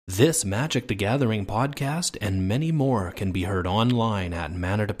This Magic the Gathering podcast and many more can be heard online at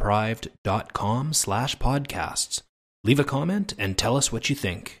manadeprived.com/podcasts. Leave a comment and tell us what you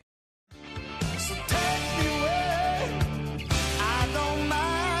think.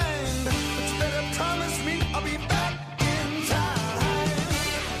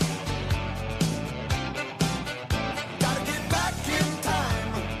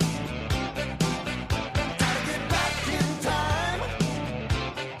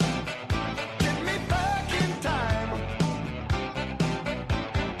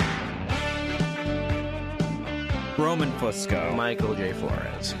 Roman Fusco. Michael J.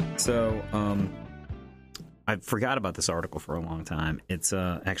 Flores. So, I forgot about this article for a long time. It's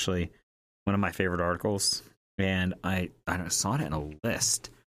actually one of my favorite articles, and I saw it in a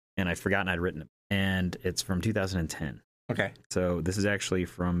list, and I'd forgotten I'd written it. And it's from 2010. Okay. So this is actually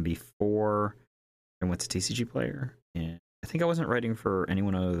from before I went to TCG Player, and I think I wasn't writing for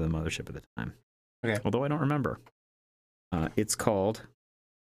anyone other than Mothership at the time. Okay. Although I don't remember. It's called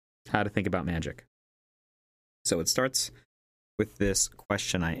How to Think About Magic. So it starts with this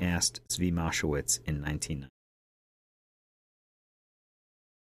question I asked Zvi Moshowitz in 1990.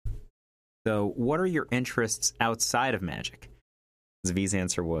 So, what are your interests outside of magic? Zvi's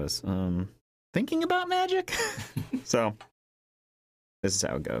answer was, thinking about magic? So, this is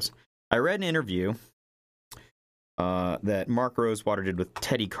how it goes. I read an interview that Mark Rosewater did with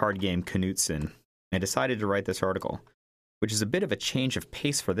Teddy Card Game Knutson and decided to write this article, which is a bit of a change of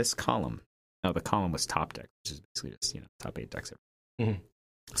pace for this column. No, the column was top deck, which is basically just, top 8 decks. Mm-hmm.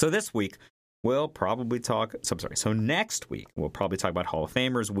 So this week, we'll probably talk... So next week, we'll probably talk about Hall of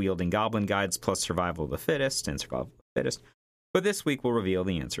Famers, wielding Goblin Guides, plus Survival of the Fittest and Survival of the Fittest. But this week, we'll reveal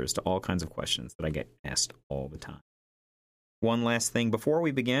the answers to all kinds of questions that I get asked all the time. One last thing before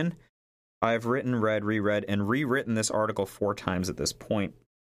we begin. I've written, read, reread, and rewritten this article 4 times at this point.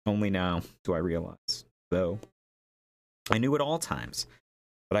 Only now do I realize, though, I knew at all times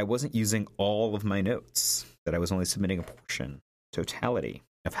but I wasn't using all of my notes, that I was only submitting a portion, totality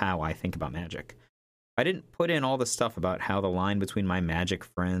of how I think about magic. I didn't put in all the stuff about how the line between my magic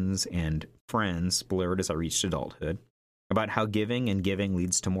friends and friends blurred as I reached adulthood, about how giving and giving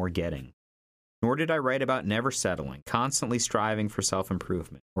leads to more getting. Nor did I write about never settling, constantly striving for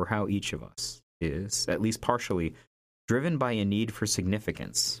self-improvement, or how each of us is, at least partially, driven by a need for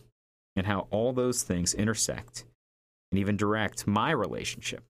significance, and how all those things intersect and even direct my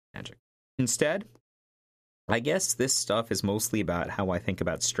relationship with magic. Instead, I guess this stuff is mostly about how I think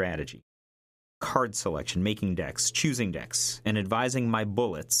about strategy, card selection, making decks, choosing decks, and advising my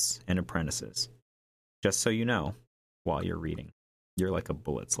bullets and apprentices. Just so you know, while you're reading, you're like a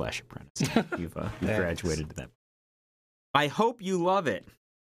bullet/apprentice. You've graduated to that. I hope you love it.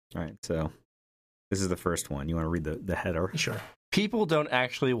 All right, so this is the first one. You want to read the header? Sure. People don't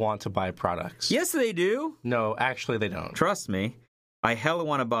actually want to buy products. Yes, they do. No, actually they don't. Trust me. I hella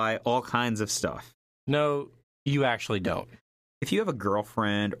want to buy all kinds of stuff. No, you actually don't. If you have a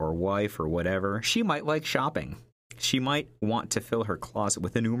girlfriend or wife or whatever, she might like shopping. She might want to fill her closet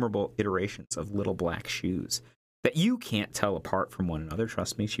with innumerable iterations of little black shoes that you can't tell apart from one another.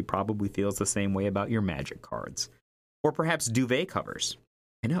 Trust me, she probably feels the same way about your magic cards. Or perhaps duvet covers.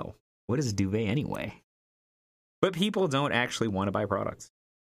 I know. What is duvet anyway? But people don't actually want to buy products.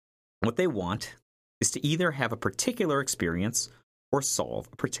 What they want is to either have a particular experience or solve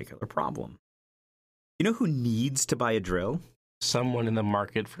a particular problem. You know who needs to buy a drill? Someone in the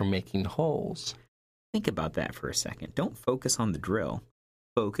market for making holes. Think about that for a second. Don't focus on the drill.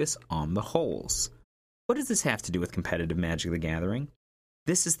 Focus on the holes. What does this have to do with competitive Magic the Gathering?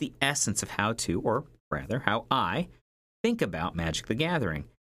 This is the essence of how to, or rather, how I think about Magic the Gathering.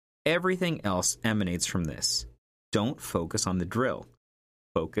 Everything else emanates from this. Don't focus on the drill.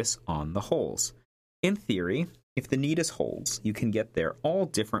 Focus on the holes. In theory, if the need is holes, you can get there all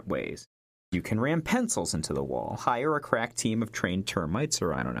different ways. You can ram pencils into the wall, hire a crack team of trained termites,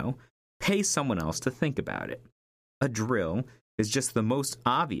 or I don't know, pay someone else to think about it. A drill is just the most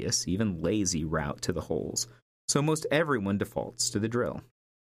obvious, even lazy route to the holes, so most everyone defaults to the drill.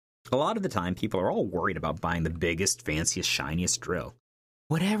 A lot of the time, people are all worried about buying the biggest, fanciest, shiniest drill.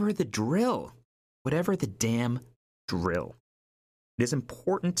 Whatever the drill. Whatever the damn drill. It is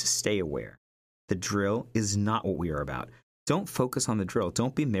important to stay aware. The drill is not what we are about. Don't focus on the drill.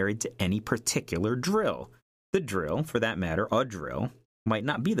 Don't be married to any particular drill. The drill, for that matter, a drill, might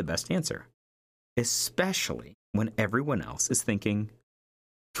not be the best answer. Especially when everyone else is thinking,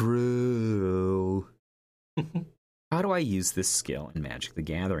 drill. How do I use this skill in Magic the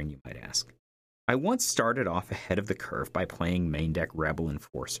Gathering, you might ask? I once started off ahead of the curve by playing main deck Rebel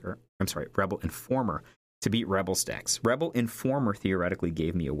Informer to beat Rebel stacks. Rebel Informer theoretically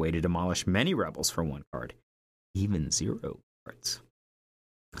gave me a way to demolish many Rebels for 1 card, even 0 cards.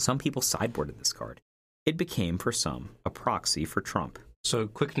 Some people sideboarded this card. It became, for some, a proxy for Trump. So,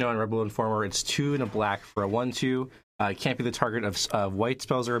 quick note on Rebel Informer, it's 2 and a black for a 1/2. It can't be the target of white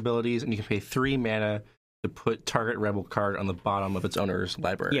spells or abilities, and you can pay 3 mana to put target Rebel card on the bottom of its owner's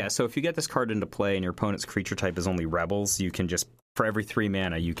library. Yeah, so if you get this card into play and your opponent's creature type is only Rebels, you can just, for every 3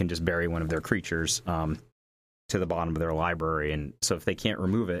 mana, you can just bury one of their creatures to the bottom of their library. And so if they can't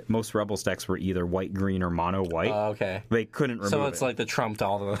remove it, most Rebels decks were either white, green, or mono white. Okay. They couldn't remove it. So it's like the Trump to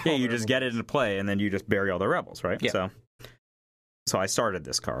all the... Yeah, you just get it into play, and then you just bury all the Rebels, right? Yeah. So I started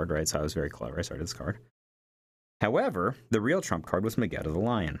this card, right? So I was very clever. I started this card. However, the real Trump card was Mageddon the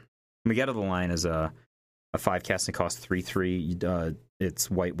Lion. Mageddon the Lion is a 5 casting cost 3/3. It's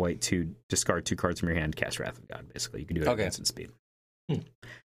white, 2. Discard 2 cards from your hand, cast Wrath of God, basically. You can do it at instant speed.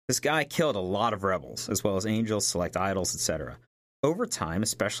 This guy killed a lot of Rebels, as well as Angels, Select Idols, etc. Over time,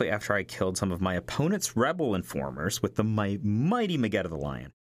 especially after I killed some of my opponent's Rebel Informers with the mighty Mageddon the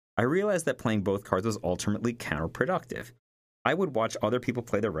Lion, I realized that playing both cards was ultimately counterproductive. I would watch other people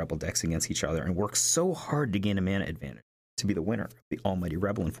play their Rebel decks against each other and work so hard to gain a mana advantage, to be the winner of the almighty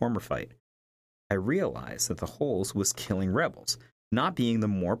Rebel Informer fight. I realized that the holes was killing Rebels, not being the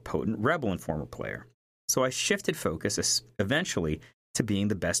more potent Rebel Informer player. So I shifted focus eventually to being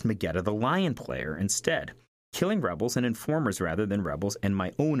the best Mageddon the Lion player instead, killing Rebels and Informers rather than Rebels and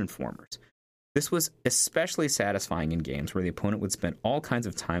my own Informers. This was especially satisfying in games where the opponent would spend all kinds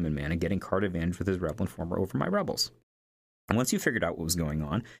of time and mana getting card advantage with his Rebel Informer over my Rebels. And once you figured out what was going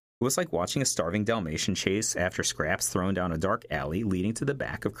on, it was like watching a starving Dalmatian chase after scraps thrown down a dark alley leading to the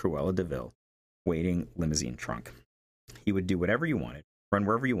back of Cruella de Vil, waiting limousine trunk. He would do whatever you wanted, run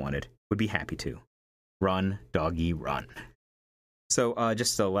wherever you wanted, would be happy to. Run, doggy, run. So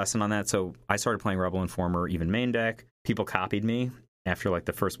just a lesson on that. So I started playing Rebel Informer, even main deck. People copied me after like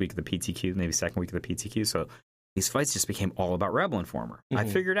the first week of the PTQ, maybe second week of the PTQ. So these fights just became all about Rebel Informer. I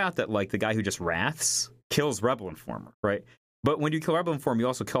figured out that like the guy who just wraths kills Rebel Informer, right? But when you kill Rebel Informer, you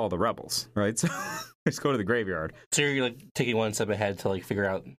also kill all the Rebels, right? So just go to the graveyard. So you're like taking one step ahead to like figure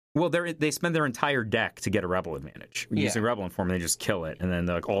out... Well, they spend their entire deck to get a Rebel advantage. Using Rebel Informer, they just kill it, and then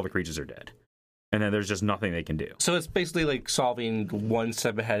like all the creatures are dead. And then there's just nothing they can do. So it's basically like solving one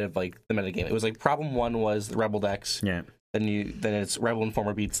step ahead of like the metagame. It was like problem 1 was the Rebel decks. Yeah. Then it's Rebel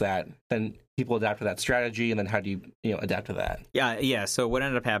Informer beats that. Then people adapt to that strategy, and then how do you adapt to that? Yeah. So what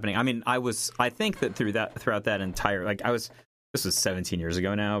ended up happening? I mean, I think that throughout that entire this was 17 years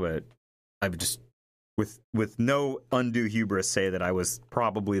ago now, but I would just with no undue hubris say that I was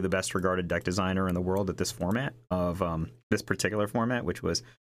probably the best regarded deck designer in the world at this format of this particular format, which was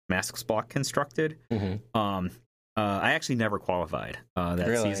Masks Block Constructed. I actually never qualified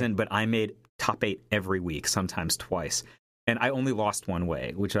that season, but I made top 8 every week, sometimes twice. And I only lost one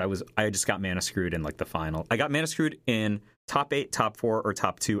way, which I just got mana screwed in like the final. I got mana screwed in top 8, top 4, or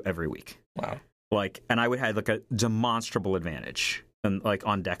top 2 every week. Wow. And I would have like a demonstrable advantage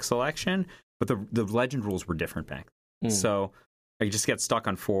on deck selection, but the legend rules were different back then. So I just get stuck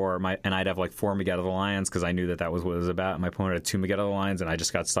on 4, and I'd have like 4 Mageddon the Lions because I knew that was what it was about. My opponent had 2 Mageddon the Lions, and I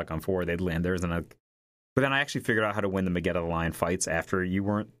just got stuck on 4. They'd land theirs, but then I actually figured out how to win the Mageddon the Lion fights after you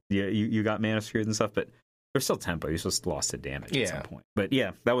got mana screwed and stuff. But there's still tempo. You just lost to damage at some point. But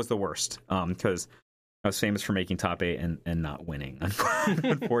yeah, that was the worst because I was famous for making top 8 and not winning.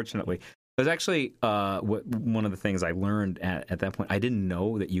 Unfortunately, it was actually one of the things I learned at that point. I didn't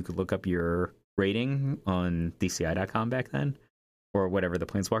know that you could look up your rating on DCI.com back then, or whatever the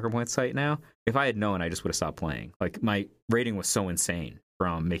Planeswalker Points site now. If I had known, I just would have stopped playing. Like my rating was so insane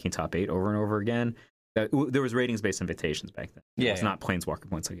from making top 8 over and over again. There was ratings based invitations back then. Yeah, it's not Planeswalker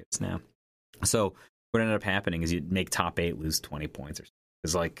Points like it's now. So what ended up happening is you'd make top 8, lose 20 points or something.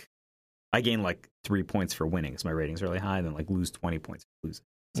 It's like I gained like 3 points for winning because my rating's really high, then like lose 20 points for losing.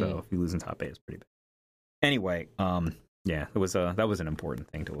 So if you lose in top 8, it's pretty bad. Anyway, that was an important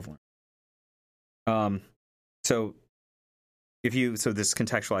thing to have learned. So this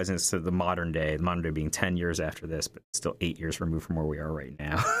contextualizing this to the modern day being 10 years after this, but still 8 years removed from where we are right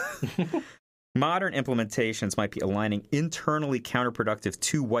now. Modern implementations might be aligning internally counterproductive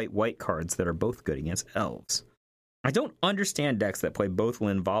 2 white cards that are both good against elves. I don't understand decks that play both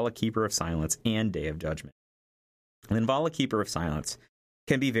Linvala, Keeper of Silence, and Day of Judgment. Linvala, Keeper of Silence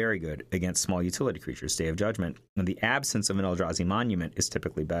can be very good against small utility creatures. Day of Judgment, in the absence of an Eldrazi Monument, is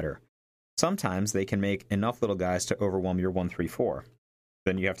typically better. Sometimes they can make enough little guys to overwhelm your 1/3/4.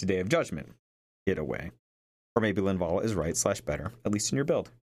 Then you have to Day of Judgment it away. Or maybe Linvala is right/better, at least in your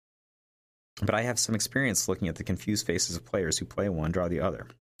build. But I have some experience looking at the confused faces of players who play one, draw the other.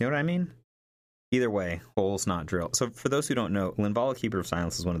 You know what I mean? Either way, holes, not drill. So for those who don't know, Linvala, Keeper of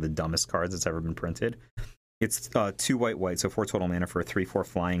Silence is one of the dumbest cards that's ever been printed. It's 2 white, so 4 total mana for a 3/4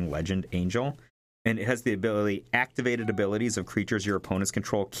 flying legend angel. And it has the ability, activated abilities of creatures your opponents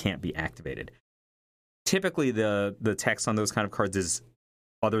control can't be activated. Typically, the text on those kind of cards is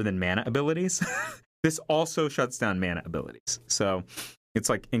other than mana abilities. This also shuts down mana abilities. So it's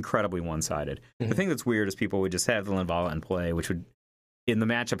like incredibly one-sided. Mm-hmm. The thing that's weird is people would just have the Linvala in play, which would, in the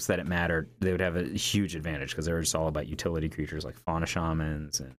matchups that it mattered, they would have a huge advantage because they were just all about utility creatures like Fauna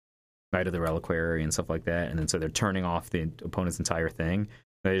Shamans and Knight of the Reliquary and stuff like that. And then so they're turning off the opponent's entire thing.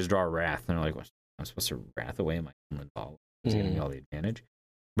 They just draw a Wrath, and they're like, well, I'm supposed to Wrath away my Linvala. It's giving me all the advantage.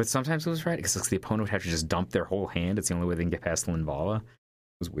 But sometimes it was right, because the opponent would have to just dump their whole hand. It's the only way they can get past the Linvala. It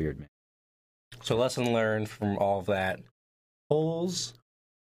was weird, man. So lesson learned from all of that. Holes,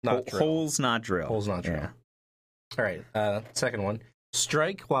 not drill. Holes, not drill. Holes, not drill. Yeah. All right, second one.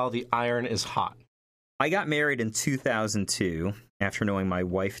 Strike while the iron is hot. I got married in 2002 after knowing my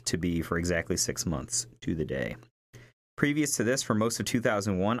wife-to-be for exactly 6 months to the day. Previous to this, for most of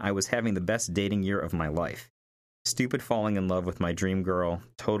 2001, I was having the best dating year of my life. Stupid falling in love with my dream girl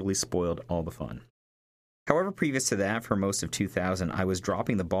totally spoiled all the fun. However, previous to that, for most of 2000, I was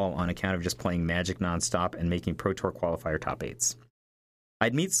dropping the ball on account of just playing Magic nonstop and making Pro Tour qualifier top 8s.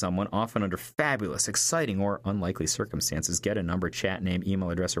 I'd meet someone, often under fabulous, exciting, or unlikely circumstances, get a number, chat name,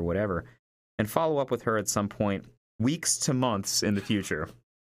 email address, or whatever, and follow up with her at some point, weeks to months in the future.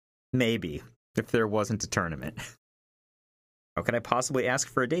 Maybe, if there wasn't a tournament. How could I possibly ask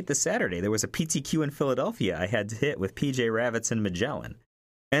for a date this Saturday? There was a PTQ in Philadelphia I had to hit with PJ Ravitz and Magellan.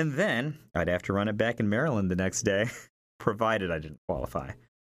 And then I'd have to run it back in Maryland the next day, provided I didn't qualify.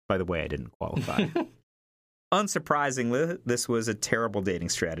 By the way, I didn't qualify. Unsurprisingly, this was a terrible dating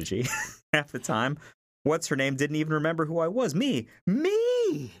strategy. Half the time, what's her name didn't even remember who I was. Me!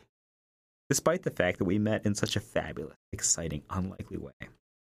 Despite the fact that we met in such a fabulous, exciting, unlikely way.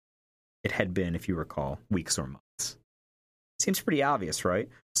 It had been, if you recall, weeks or months. Seems pretty obvious, right?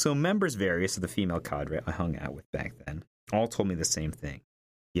 So members various of the female cadre I hung out with back then all told me the same thing.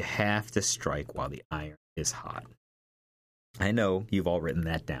 You have to strike while the iron is hot. I know you've all written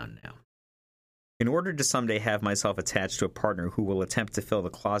that down now. In order to someday have myself attached to a partner who will attempt to fill the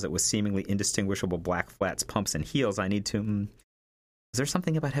closet with seemingly indistinguishable black flats, pumps, and heels, I need to... Is there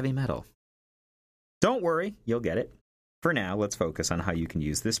something about heavy metal? Don't worry, you'll get it. For now, let's focus on how you can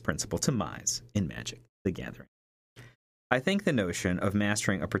use this principle to mise in Magic: The Gathering. I think the notion of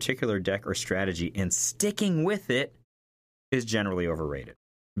mastering a particular deck or strategy and sticking with it is generally overrated.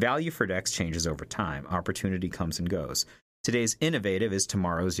 Value for decks changes over time. Opportunity comes and goes. Today's innovative is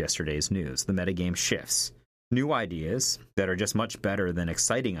tomorrow's yesterday's news. The metagame shifts. New ideas that are just much better than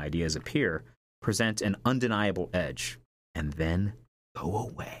exciting ideas appear, present an undeniable edge, and then go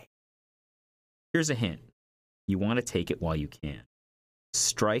away. Here's a hint. You want to take it while you can.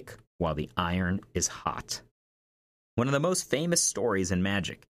 Strike while the iron is hot. One of the most famous stories in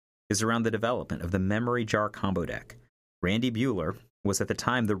Magic is around the development of the Memory Jar combo deck. Randy Buehler was at the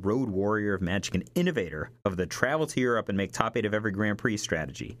time the road warrior of Magic, an innovator of the travel to Europe and make top 8 of every Grand Prix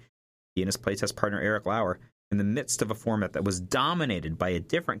strategy. He and his playtest partner Eric Lauer, in the midst of a format that was dominated by a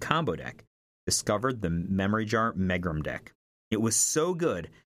different combo deck, discovered the Memory Jar Megrim deck. It was so good,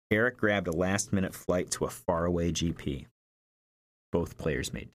 Eric grabbed a last-minute flight to a faraway GP. Both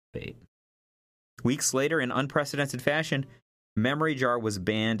players made top 8. Weeks later, in unprecedented fashion, Memory Jar was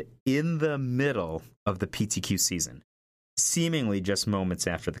banned in the middle of the PTQ season, seemingly just moments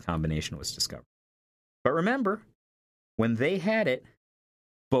after the combination was discovered. But remember, when they had it,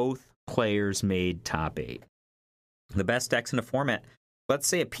 both players made top 8. The best decks in a format, let's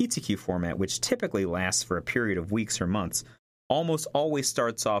say a PTQ format, which typically lasts for a period of weeks or months, almost always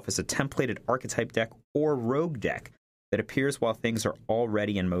starts off as a templated archetype deck or rogue deck that appears while things are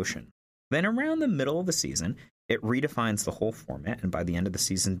already in motion. Then around the middle of the season, it redefines the whole format, and by the end of the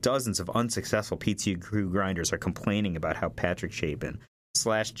season, dozens of unsuccessful PTQ grinders are complaining about how Patrick Chapin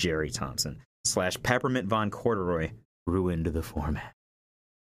 / Jerry Thompson / Peppermint Von Corduroy ruined the format.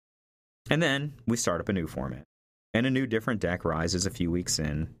 And then we start up a new format, and a new different deck rises a few weeks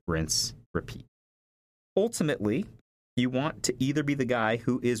in, rinse, repeat. Ultimately, you want to either be the guy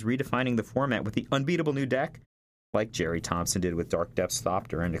who is redefining the format with the unbeatable new deck, like Jerry Thompson did with Dark Depths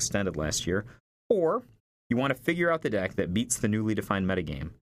Thopter and Extended last year, or you want to figure out the deck that beats the newly defined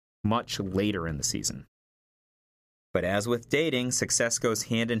metagame much later in the season. But as with dating, success goes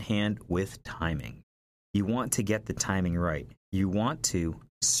hand in hand with timing. You want to get the timing right. You want to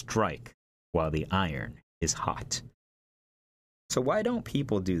strike while the iron is hot. So why don't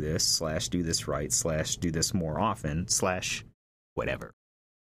people do this / do this right / do this more often / whatever?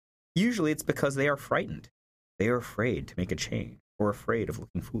 Usually it's because they are frightened. They are afraid to make a change or afraid of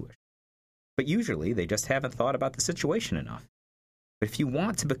looking foolish. But usually they just haven't thought about the situation enough. But if you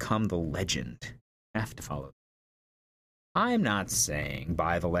want to become the legend, you have to follow. I'm not saying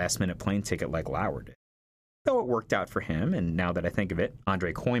buy the last-minute plane ticket like Lauer did, though it worked out for him, and now that I think of it,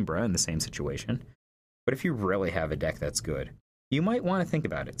 Andre Coimbra in the same situation. But if you really have a deck that's good, you might want to think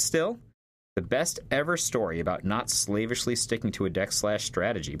about it. Still, the best ever story about not slavishly sticking to a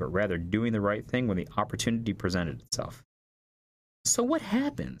deck/strategy, but rather doing the right thing when the opportunity presented itself. So what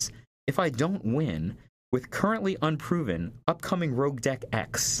happens if I don't win with currently unproven upcoming Rogue Deck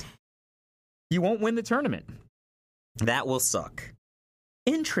X? You won't win the tournament. That will suck.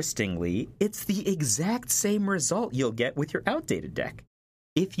 Interestingly, it's the exact same result you'll get with your outdated deck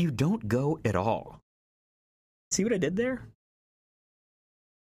if you don't go at all. See what I did there?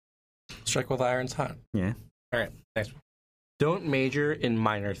 Strike while the iron's hot. Yeah. All right, next one. Don't major in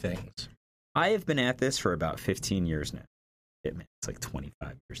minor things. I have been at this for about 15 years now. It's like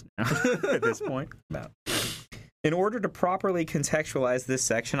 25 years now at this point. About. In order to properly contextualize this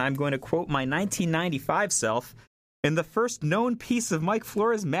section, I'm going to quote my 1995 self in the first known piece of Mike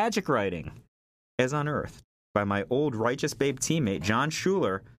Flores magic writing, as unearthed by my old Righteous Babe teammate John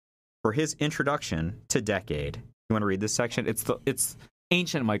Schuler for his introduction to Decade. You want to read this section? It's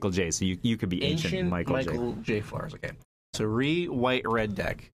ancient Michael J, so you could be ancient Michael J. Flores, okay. So White Red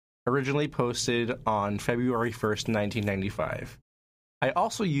deck, originally posted on February 1st, 1995. I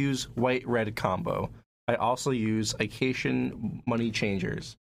also use White Red combo. I also use Ikacian Money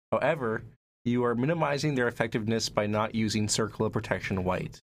Changers. However, you are minimizing their effectiveness by not using Circle of Protection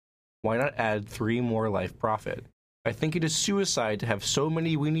White. Why not add 3 more life profit? I think it is suicide to have so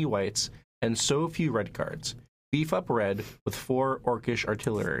many weenie whites and so few red cards. Beef up red with 4 Orcish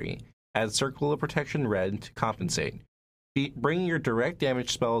Artillery. Add Circle of Protection red to compensate. Bring your direct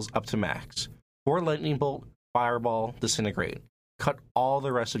damage spells up to max. 4 Lightning Bolt, Fireball, Disintegrate. Cut all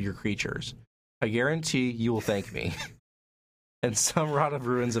the rest of your creatures. I guarantee you will thank me. And some Rod of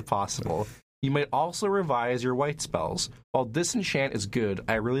Ruins if possible. You might also revise your white spells. While Disenchant is good,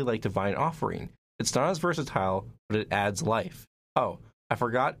 I really like Divine Offering. It's not as versatile, but it adds life. Oh, I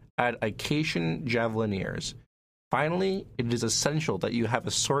forgot, add Ikacian Javelineers. Finally, it is essential that you have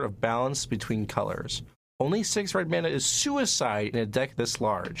a sort of balance between colors. Only 6 red mana is suicide in a deck this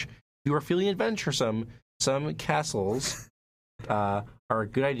large. If you are feeling adventuresome, some castles are a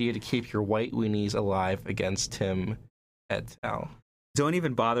good idea to keep your white weenies alive against Tim et al. Don't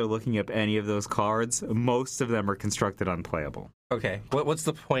even bother looking up any of those cards. Most of them are constructed unplayable. Okay, what's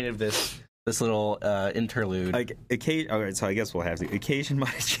the point of this little interlude? All right, so I guess we'll have the Ikacian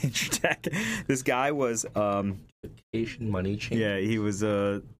Money Changer deck. This guy was Ikacian Money Changer. Yeah, he was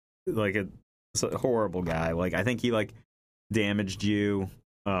a horrible guy. Like I think he damaged you,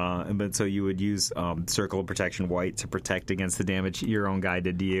 but so you would use Circle of Protection White to protect against the damage your own guy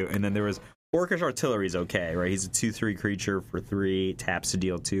did to you. And then there was Orcish Artillery's okay, right? He's a 2/3 creature for 3, taps to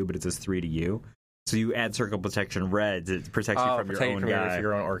deal 2, but it does 3 to you. So you add Circle of Protection Red to protect you from your own guy.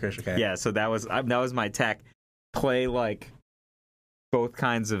 Your own Orcish, okay. Yeah, so that was my tech. Play both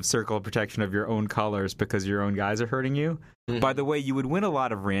kinds of Circle of Protection of your own colors because your own guys are hurting you. Mm-hmm. By the way, you would win a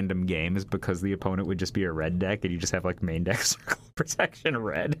lot of random games because the opponent would just be a red deck and you just have main deck Circle of Protection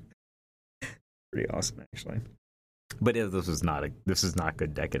Red. Pretty awesome, actually. But this is not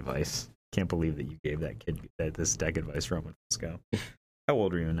good deck advice. Can't believe that you gave that kid this deck advice, Roman Fusco. How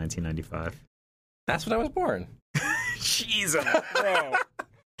old were you in 1995? That's when I was born. Jesus, bro.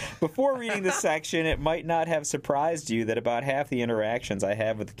 Before reading this section, it might not have surprised you that about half the interactions I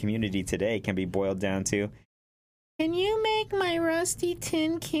have with the community today can be boiled down to, "Can you make my rusty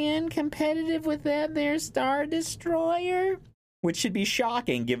tin can competitive with that there Star Destroyer?" Which should be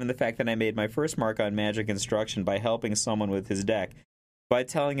shocking given the fact that I made my first mark on Magic Instruction by helping someone with his deck, by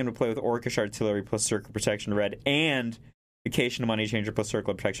telling him to play with Orcish Artillery plus Circle Protection Red and Ikacian Money Changer plus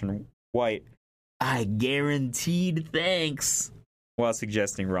Circle Protection White. I guaranteed thanks, while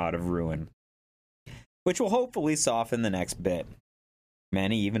suggesting Rod of Ruin, which will hopefully soften the next bit.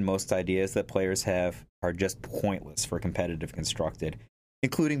 Many, even most ideas that players have are just pointless for competitive constructed,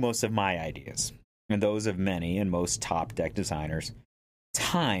 including most of my ideas, and those of many and most top deck designers.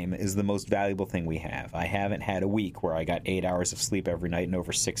 Time is the most valuable thing we have. I haven't had a week where I got 8 hours of sleep every night in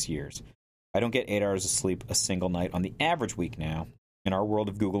over 6 years. I don't get 8 hours of sleep a single night on the average week now. In our world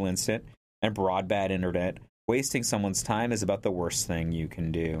of Google Instant and broadband internet, wasting someone's time is about the worst thing you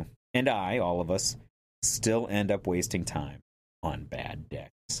can do. And all of us, still end up wasting time on bad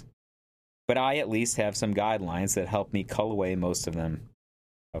decks. But I at least have some guidelines that help me cull away most of them.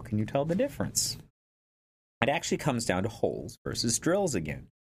 How can you tell the difference? It actually comes down to holes versus drills again.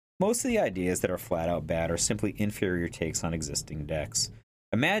 Most of the ideas that are flat out bad are simply inferior takes on existing decks.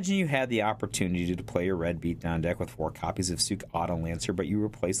 Imagine you had the opportunity to play a red beatdown deck with 4 copies of Suk Auto Lancer, but you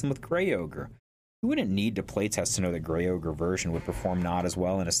replace them with Grey Ogre. You wouldn't need to playtest to know that Grey Ogre version would perform not as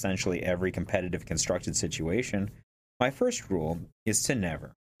well in essentially every competitive constructed situation. My first rule is to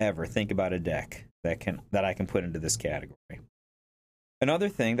never, ever think about a deck that I can put into this category. Another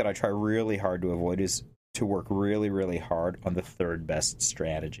thing that I try really hard to avoid is to work really, really hard on the third best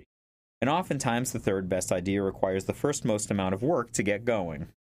strategy. And oftentimes the third best idea requires the first most amount of work to get going.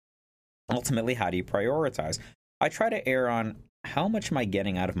 Ultimately, how do you prioritize? I try to err on how much am I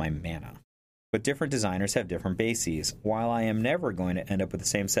getting out of my mana? But different designers have different bases. While I am never going to end up with the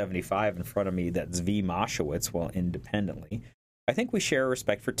same 75 in front of me that's V. Moshowitz, well, independently, I think we share a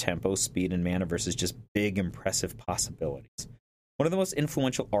respect for tempo, speed, and mana versus just big, impressive possibilities. One of the most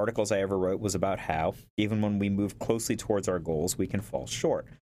influential articles I ever wrote was about how, even when we move closely towards our goals, we can fall short.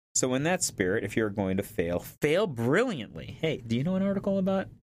 So in that spirit, if you're going to fail brilliantly. Hey, do you know an article about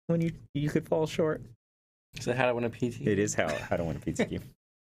when you could fall short? Is that how to win a PT? It is how to win a PTQ.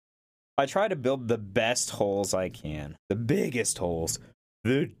 I try to build the best holes I can. The biggest holes.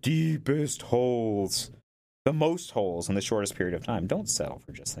 The deepest holes. The most holes in the shortest period of time. Don't settle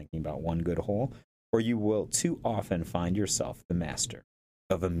for just thinking about one good hole, or you will too often find yourself the master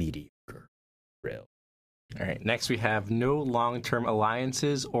of a mediocre drill. All right, next we have no long-term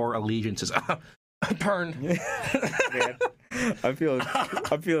alliances or allegiances. Burn. Man, I'm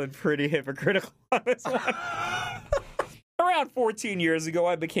feeling pretty hypocritical on this one. Around 14 years ago,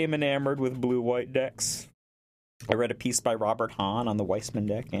 I became enamored with blue-white decks. I read a piece by Robert Hahn on the Weissman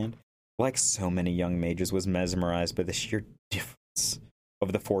deck, and like so many young mages, was mesmerized by the sheer difference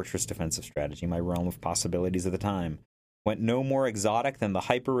of the fortress defensive strategy. My realm of possibilities at the time went no more exotic than the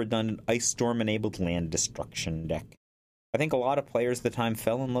hyper-redundant Ice Storm-enabled land destruction deck. I think a lot of players at the time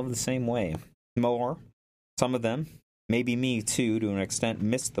fell in love the same way. More, some of them, maybe me too, to an extent,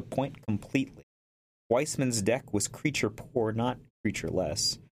 missed the point completely. Weissman's deck was creature poor, not creature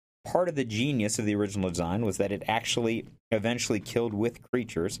less. Part of the genius of the original design was that it actually eventually killed with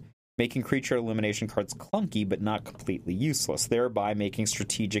creatures, making creature elimination cards clunky but not completely useless, thereby making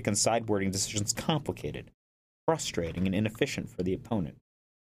strategic and sideboarding decisions complicated, frustrating, and inefficient for the opponent.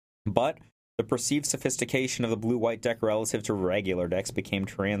 But the perceived sophistication of the blue-white deck relative to regular decks became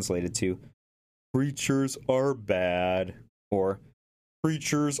translated to creatures are bad, or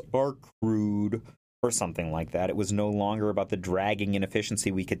creatures are crude, or something like that. It was no longer about the dragging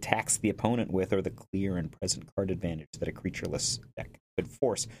inefficiency we could tax the opponent with or the clear and present card advantage that a creatureless deck could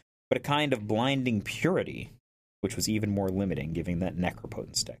force, but a kind of blinding purity, which was even more limiting, given that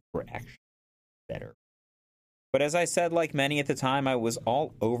Necropotence decks were actually better. But as I said, like many at the time, I was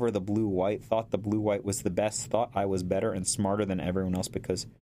all over the blue-white, thought the blue-white was the best, thought I was better and smarter than everyone else because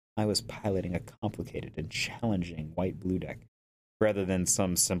I was piloting a complicated and challenging white-blue deck, rather than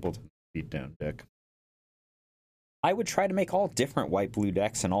some simple beatdown deck. I would try to make all different white-blue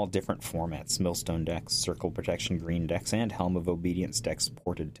decks in all different formats, Millstone decks, Circle Protection green decks, and Helm of Obedience decks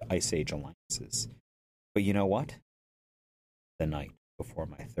ported to Ice Age alliances. But you know what? The night before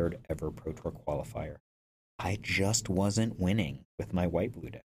my third ever Pro Tour qualifier, I just wasn't winning with my white-blue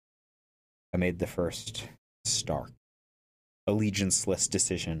deck. I made the first stark, allegiance-less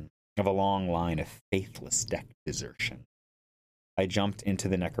decision of a long line of faithless deck desertion. I jumped into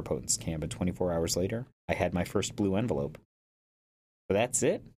the Necropotence camp, and 24 hours later, I had my first blue envelope. But that's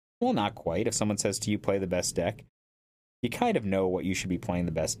it? Well, not quite. If someone says to you, play the best deck, you kind of know what you should be playing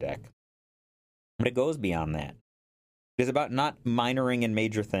the best deck. But it goes beyond that. It is about not minoring in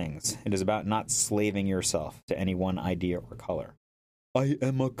major things. It is about not slaving yourself to any one idea or color. I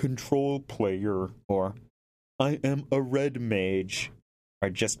am a control player, or I am a red mage, are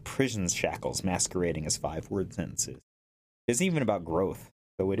just prison shackles masquerading as 5-word sentences. It isn't even about growth,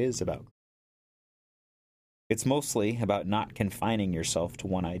 though it is about growth. It's mostly about not confining yourself to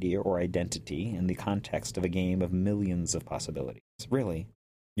one idea or identity in the context of a game of millions of possibilities. Really,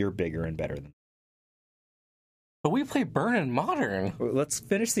 you're bigger and better than. But we play Burn in Modern. Let's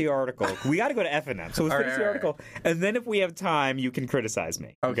finish the article. We got to go to FNM, so let's finish the article, and then if we have time, you can criticize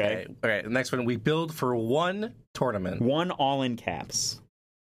me. Okay. The next one, we build for one tournament. One all in caps.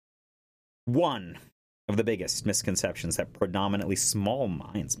 One of the biggest misconceptions that predominantly small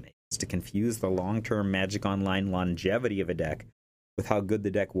minds make is to confuse the long-term Magic Online longevity of a deck with how good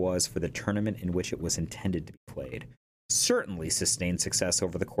the deck was for the tournament in which it was intended to be played. Certainly, sustained success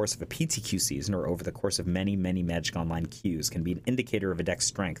over the course of a PTQ season or over the course of many, many Magic Online queues can be an indicator of a deck's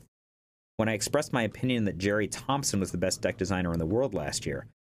strength. When I expressed my opinion that Jerry Thompson was the best deck designer in the world last year,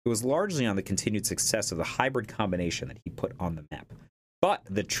 it was largely on the continued success of the hybrid combination that he put on the map. But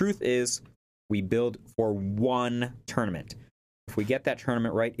the truth is, we build for one tournament. If we get that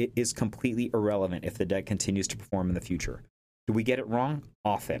tournament right, it is completely irrelevant if the deck continues to perform in the future. Do we get it wrong?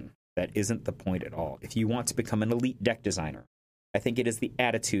 Often. That isn't the point at all. If you want to become an elite deck designer, I think it is the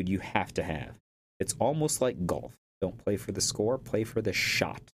attitude you have to have. It's almost like golf. Don't play for the score, play for the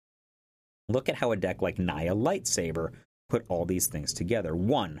shot. Look at how a deck like Naya Lightsaber put all these things together.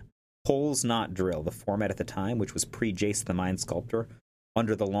 1. Holes Not Drill. The format at the time, which was pre-Jace the Mind Sculptor,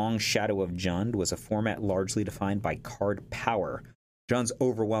 under the long shadow of Jund, was a format largely defined by card power. Jund's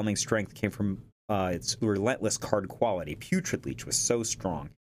overwhelming strength came from its relentless card quality. Putrid Leech was so strong,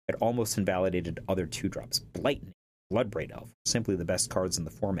 it almost invalidated other 2-drops. Blightning, Bloodbraid Elf, simply the best cards in the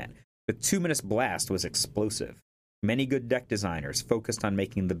format. The 2-minute Blast was explosive. Many good deck designers focused on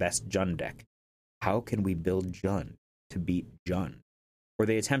making the best Jund deck. How can we build Jund to beat Jund? Or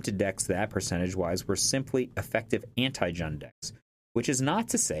they attempted decks that, percentage-wise, were simply effective anti-Jund decks, which is not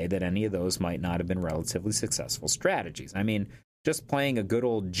to say that any of those might not have been relatively successful strategies. I mean, just playing a good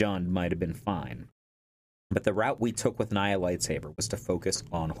old Jund might have been fine. But the route we took with Naya Lightsaber was to focus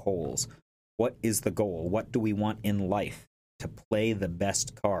on holes. What is the goal? What do we want in life? To play the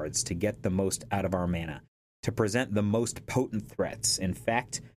best cards, to get the most out of our mana, to present the most potent threats. In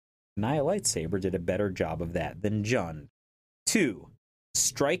fact, Naya Lightsaber did a better job of that than Jund. 2.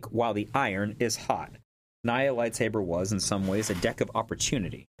 Strike while the iron is hot. Naya Lightsaber was, in some ways, a deck of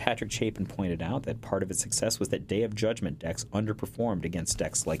opportunity. Patrick Chapin pointed out that part of its success was that Day of Judgment decks underperformed against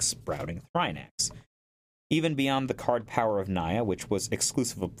decks like Sprouting Thrinax. Even beyond the card power of Naya, which was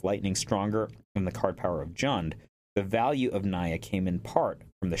exclusive of Lightning stronger than the card power of Jund, the value of Naya came in part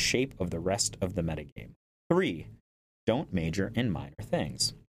from the shape of the rest of the metagame. 3. Don't major in minor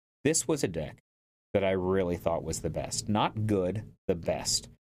things. This was a deck that I really thought was the best. Not good, the best.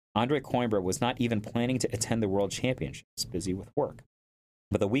 Andre Coimbra was not even planning to attend the World Championships, busy with work.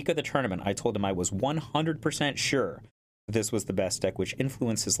 But the week of the tournament, I told him I was 100% sure that this was the best deck, which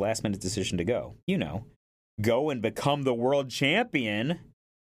influenced his last-minute decision to go. You know, go and become the world champion.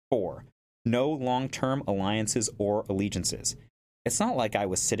 4. No long-term alliances or allegiances. It's not like I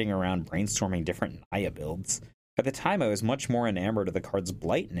was sitting around brainstorming different Naya builds. At the time, I was much more enamored of the cards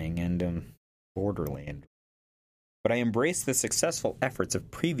Blightning and Borderland. But I embraced the successful efforts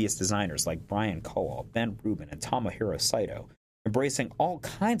of previous designers like Brian Kowal, Ben Rubin, and Tomohiro Saito, embracing all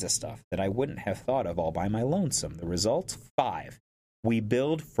kinds of stuff that I wouldn't have thought of all by my lonesome. The result? 5. We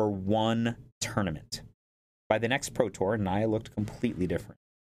build for one tournament. By the next Pro Tour, Naya looked completely different.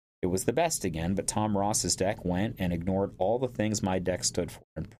 It was the best again, but Tom Ross's deck went and ignored all the things my deck stood for,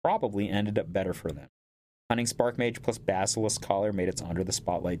 and probably ended up better for them. Hunting Sparkmage plus Basilisk Collar made its Under the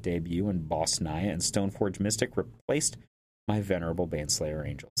Spotlight debut, and Boss Naya and Stoneforge Mystic replaced my venerable Baneslayer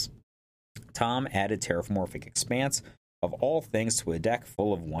Angels. Tom added Terramorphic Expanse, of all things, to a deck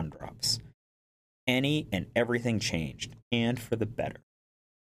full of 1-drops. Any and everything changed, and for the better.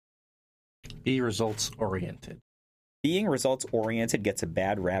 Be results-oriented. Being results-oriented gets a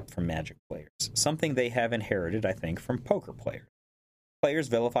bad rap from Magic players, something they have inherited, I think, from poker players. Players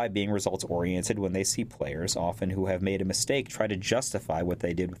vilify being results-oriented when they see players, often who have made a mistake, try to justify what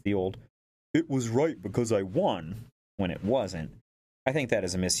they did with the old, "it was right because I won," when it wasn't. I think that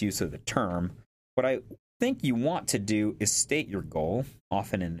is a misuse of the term. What I think you want to do is state your goal,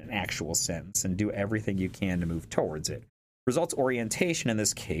 often in an actual sentence, and do everything you can to move towards it. Results orientation in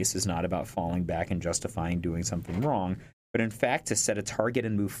this case is not about falling back and justifying doing something wrong, but in fact to set a target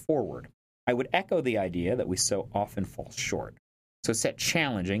and move forward. I would echo the idea that we so often fall short. So set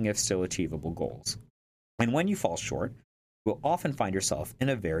challenging, if still achievable, goals. And when you fall short, you will often find yourself in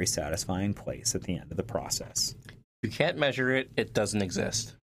a very satisfying place at the end of the process. If you can't measure it, it doesn't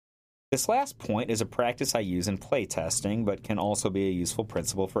exist. This last point is a practice I use in playtesting, but can also be a useful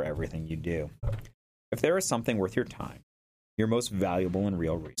principle for everything you do. If there is something worth your time, your most valuable and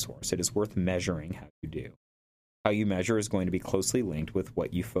real resource, it is worth measuring how you do. How you measure is going to be closely linked with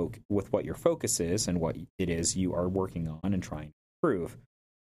what your focus is and what it is you are working on and trying to improve.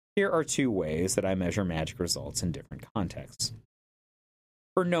 Here are 2 ways that I measure Magic results in different contexts.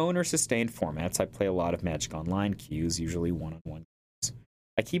 For known or sustained formats, I play a lot of Magic Online queues, usually one-on-one games.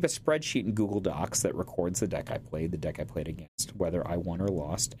 I keep a spreadsheet in Google Docs that records the deck I played against, whether I won or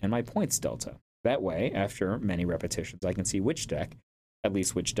lost, and my points delta. That way, after many repetitions, I can see which deck, at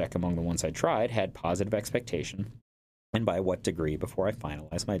least which deck among the ones I tried, had positive expectation, and by what degree before I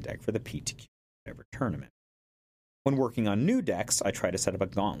finalize my deck for the PTQ whatever tournament. When working on new decks, I try to set up a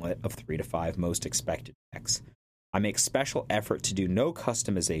gauntlet of 3 to 5 most expected decks. I make special effort to do no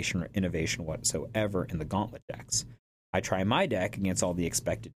customization or innovation whatsoever in the gauntlet decks. I try my deck against all the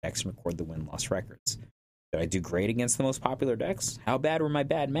expected decks and record the win-loss records. Did I do great against the most popular decks? How bad were my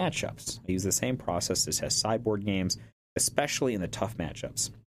bad matchups? I use the same process to test sideboard games, especially in the tough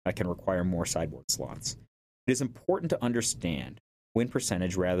matchups that can require more sideboard slots. It is important to understand win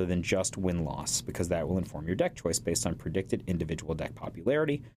percentage rather than just win-loss, because that will inform your deck choice based on predicted individual deck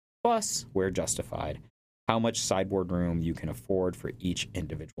popularity, plus, where justified, how much sideboard room you can afford for each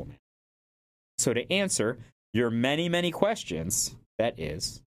individual match. So to answer your many, many questions, that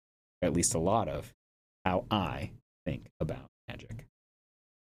is, at least a lot of, how I think about Magic.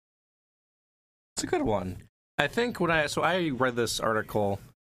 It's a good one. I think I read this article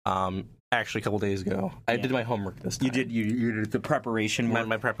actually a couple days ago. I did my homework this time. You did the preparation work.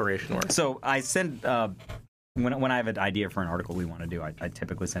 My preparation work. So I send when I have an idea for an article we want to do, I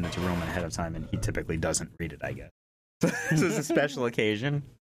typically send it to Roman ahead of time, and he typically doesn't read it, I guess. So it's a special occasion.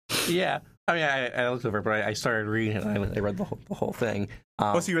 Yeah. I mean, I looked over it, but I started reading it, and I read the whole thing.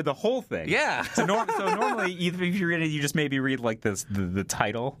 So you read the whole thing? Yeah. So normally, if you read it, you just maybe read like the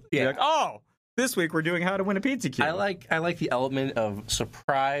title. Yeah. You're like, oh, this week we're doing How to Win a Pizza Cube. I like the element of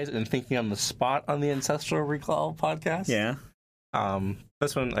surprise and thinking on the spot on the Ancestral Recall podcast. Yeah.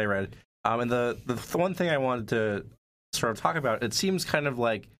 This one I read. And the one thing I wanted to sort of talk about, it seems kind of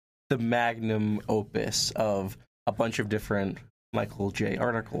like the magnum opus of a bunch of different Michael J.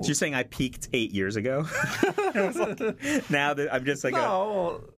 articles. You're saying I peaked 8 years ago? Now that I'm just like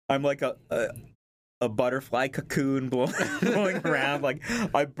I'm like a butterfly cocoon blowing around. Like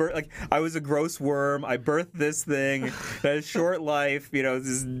I was a gross worm. I birthed this thing. Had a short life.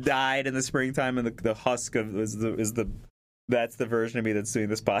 Just died in the springtime, and the husk of that's the version of me that's doing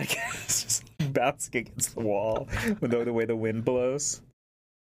this podcast, just bouncing against the wall with the way the wind blows.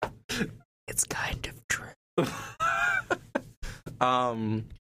 It's kind of true.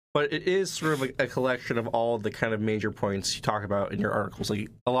 But it is sort of like a collection of all the kind of major points you talk about in your articles. Like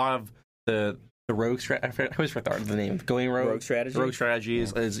a lot of the rogue strategy. I always forget the name. Going rogue strategy. Rogue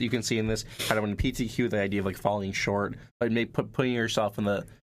strategies, as you can see in this. How to win a PTQ. The idea of like falling short, but putting yourself in the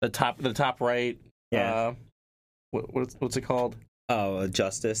top right. Yeah. What's it called? Oh,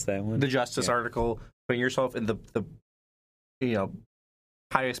 Justice. That one. The Justice article. Putting yourself in the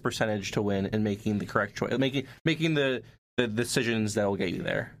highest percentage to win and making the correct choice, making the decisions that will get you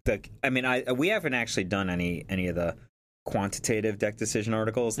there. We haven't actually done any of the quantitative deck decision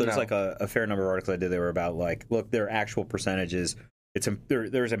articles. There's like a fair number of articles I did that were about like, look, their actual percentages.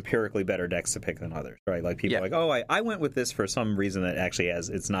 There's empirically better decks to pick than others, right? Like people are like, oh, I went with this for some reason that actually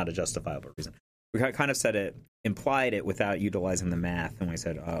it's not a justifiable reason. We kind of implied it without utilizing the math, and we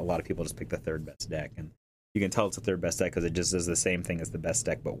said a lot of people just pick the third best deck, and you can tell it's the third best deck because it just does the same thing as the best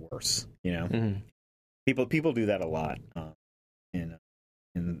deck but worse. Mm-hmm. People do that a lot in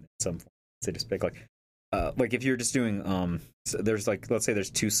some forms. They just pick like if you're just doing so there's like, let's say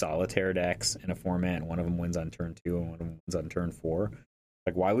there's two solitaire decks in a format, and one of them wins on turn 2 and one of them wins on turn 4.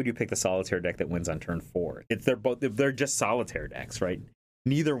 Like, why would you pick the solitaire deck that wins on turn 4? They're just solitaire decks, right?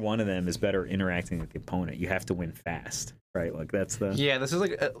 Neither one of them is better interacting with the opponent. You have to win fast, right? Like that's the This is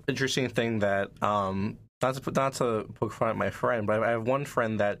like an interesting thing that not to poke fun at my friend, but I have one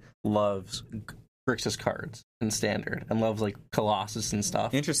friend that loves Grixis cards in Standard and loves like Colossus and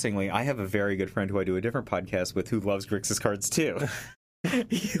stuff. Interestingly, I have a very good friend who I do a different podcast with who loves Grixis cards too.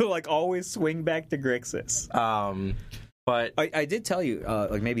 You like always swing back to Grixis. But I did tell you,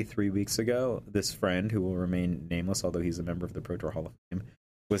 like maybe 3 weeks ago, this friend who will remain nameless, although he's a member of the Pro Tour Hall of Fame,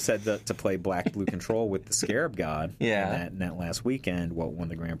 was said to play Black-Blue Control with the Scarab God. Yeah. In that last weekend, won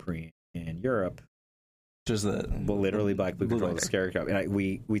the Grand Prix in Europe. Just literally Black-Blue Control with the Scarab God. And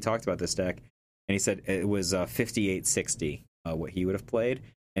we talked about this deck, and he said it was 58-60 what he would have played,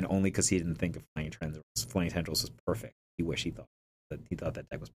 and only because he didn't think of Flying Tendrils was perfect. He thought that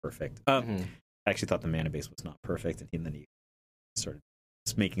deck was perfect. I actually thought the mana base was not perfect, and then he started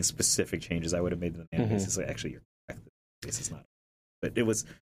making specific changes I would have made to the mana base. It's like, actually, you're correct. The base is not. But it was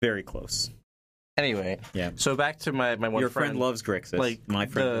very close. Anyway, so back to my one Your friend. friend loves Grixis. Like my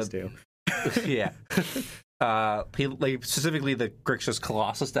friend does too. Yeah. Specifically the Grixis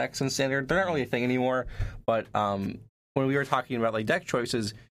Colossus decks in Standard. They're not really a thing anymore, but when we were talking about like deck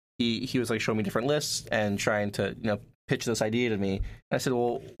choices, he was like showing me different lists and trying to pitch this idea to me. And I said,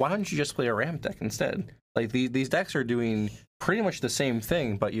 well, why don't you just play a ramp deck instead? Like these decks are doing pretty much the same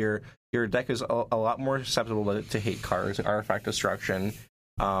thing, but your deck is a lot more susceptible to hate cards, like artifact destruction.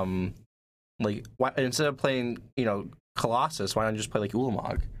 Instead of playing Colossus, why not just play like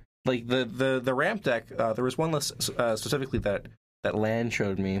Ulamog? Like the ramp deck, there was one list specifically that Land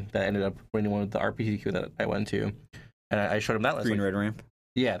showed me that ended up winning one of the RPTQ that I went to, and I showed him that list. Green red ramp.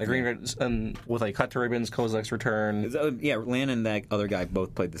 Yeah, the green red with like cut to ribbons, Kozak's return. Yeah, Lan and that other guy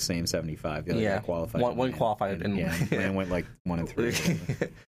both played the same 75. The other guy qualified. One qualified, and Lan went like 1 and 3.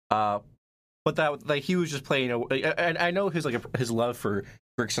 But that like he was just playing. And I know his love for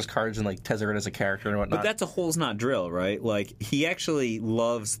Grixis cards and like Tezzeret as a character and whatnot. But that's a holes not drill, right? Like he actually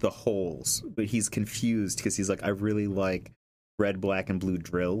loves the holes, but he's confused because he's like, I really like red, black, and blue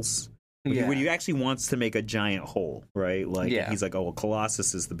drills. When he actually wants to make a giant hole, right? Like he's like, oh, well,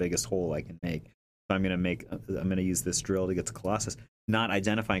 Colossus is the biggest hole I can make. So I'm gonna use this drill to get to Colossus. Not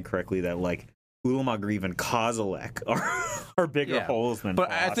identifying correctly that like Ulamog or even Kozilek are bigger holes than. But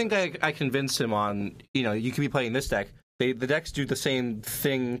Colossus. I think I convinced him on you can be playing this deck. The decks do the same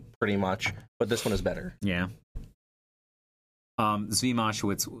thing pretty much, but this one is better. Yeah. Zvi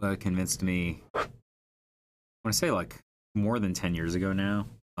Moshowitz convinced me. I want to say like more than 10 years ago now.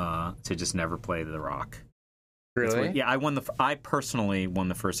 To just never play the Rock. Really? I personally won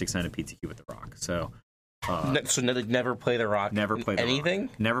the first extended PTQ with the Rock. So never play the Rock. Never play the anything.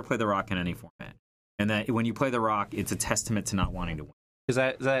 Rock. Never play the Rock in any format. And that when you play the Rock, it's a testament to not wanting to win.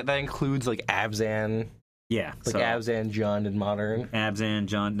 Because that includes like Abzan. Yeah, like Abzan, Jund, and Modern. Abzan,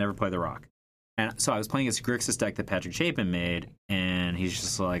 Jund, never play the Rock. And so I was playing this Grixis deck that Patrick Chapin made, and he's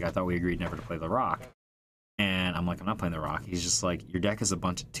just like, I thought we agreed never to play the Rock. And I'm like, I'm not playing the Rock. He's just like, your deck is a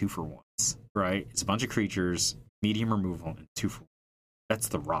bunch of 2-for-1s, right? It's a bunch of creatures, medium removal, and 2-for-1. That's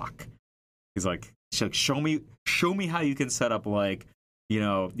the Rock. He's like, show me how you can set up like,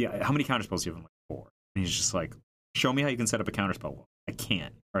 how many counterspells do you have? I'm like 4. And he's just like, show me how you can set up a counterspell. Well, I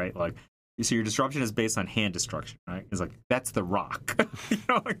can't, right? Like, so your disruption is based on hand destruction, right? He's like, that's the Rock.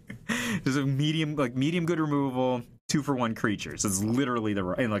 There's a medium good removal, 2-for-1 creatures. It's literally the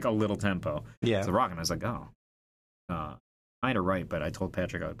Rock, and like a little tempo. Yeah, it's the Rock, and I was like, oh, kind of right. But I told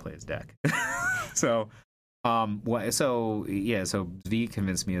Patrick I would play his deck. So V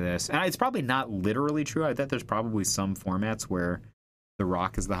convinced me of this, and it's probably not literally true. I bet there's probably some formats where the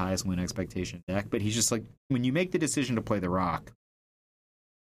Rock is the highest win expectation deck, but he's just like, when you make the decision to play the Rock,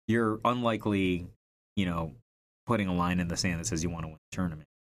 you're unlikely, putting a line in the sand that says you want to win the tournament.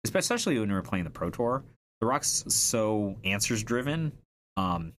 Especially when you're playing the Pro Tour. The Rock's so answers driven.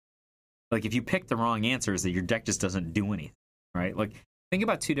 Like if you pick the wrong answers, that your deck just doesn't do anything, right? Like think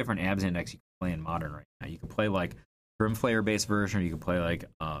about 2 different Abzan decks you can play in Modern right now. You could play like Grimflayer based version, or you could play like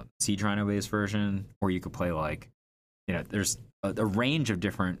Siege Rhino based version, or you could play like, there's a range of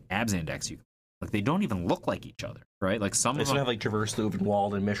different Abzan decks you can. Like they don't even look like each other, right? Like some of them have like Traverse the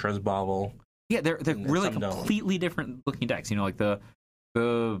Wald and Mishra's Bauble. Yeah, they're really completely different looking decks. Like the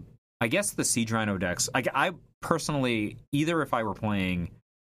I guess the Siege Rhino decks. I personally, either if I were playing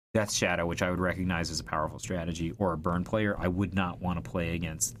Death Shadow, which I would recognize as a powerful strategy, or a Burn player, I would not want to play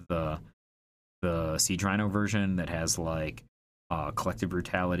against the Siege Rhino version that has like Collective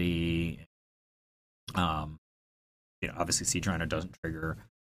Brutality. Obviously Siege Rhino doesn't trigger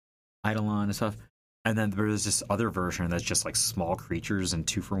Eidolon and stuff. And then there's this other version that's just like small creatures and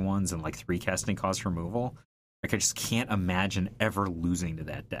 2-for-1s and like 3 casting cost removal. Like I just can't imagine ever losing to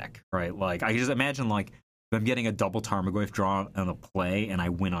that deck, right? Like I just imagine like if I'm getting a double Tarmogoyf draw on the play and I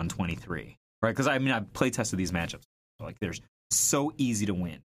win on 23, right? Because I've play tested these matchups. Like there's so easy to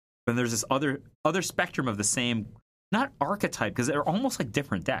win. But there's this other spectrum of the same, not archetype, because they're almost like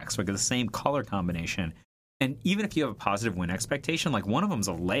different decks, like the same color combination. And even if you have a positive win expectation, like one of them's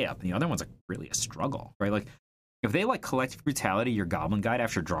a layup and the other one's like really a struggle, right? Like if they like Collective Brutality your Goblin Guide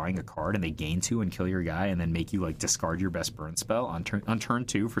after drawing a card and they gain 2 and kill your guy and then make you like discard your best burn spell on turn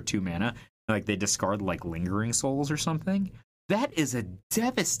 2 for 2 mana, like they discard like Lingering Souls or something, that is a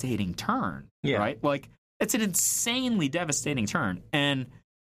devastating turn, right? Like it's an insanely devastating turn. And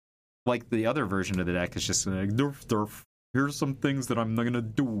like the other version of the deck is just like, derf. Here's some things that I'm not going to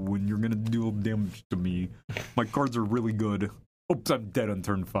do, and you're going to deal damage to me. My cards are really good. Oops, I'm dead on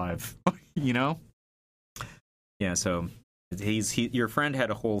turn 5. Yeah, so your friend had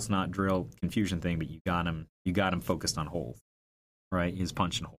a holes not drill confusion thing, but you got him focused on holes, right? He's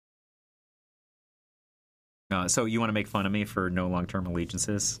punching holes. So you want to make fun of me for no long-term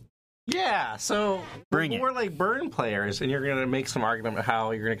allegiances? Yeah, so we're like Burn players, and you're going to make some argument about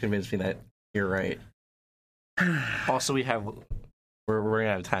how you're going to convince me that you're right. Also, we're running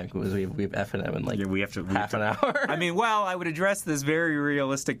out of time because we have FNM in like half an hour. I mean, well, I would address this very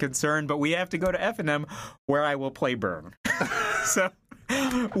realistic concern, but we have to go to FNM where I will play Burn. So,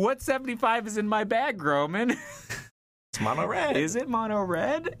 what 75 is in my bag, Groman? It's mono red. Is it mono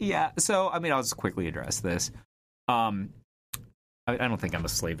red? Yeah. So, I mean, I'll just quickly address this. I don't think I'm a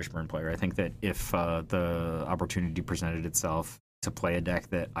slavish Burn player. I think that if the opportunity presented itself to play a deck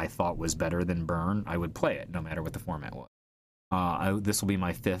that I thought was better than Burn, I would play it no matter what the format was. This will be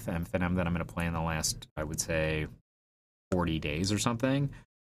my 5th FNM that I'm going to play in the last, I would say, 40 days or something.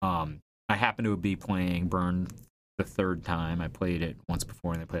 I happen to be playing Burn the 3rd time. I played it once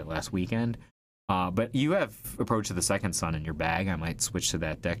before, and I played it last weekend. But you have Approach of the Second Sun in your bag. I might switch to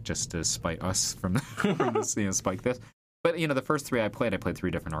that deck just to spite us from this, spike this. But, the first 3 I played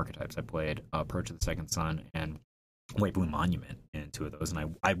 3 different archetypes. I played Approach of the Second Sun and White Blue Monument in 2 of those,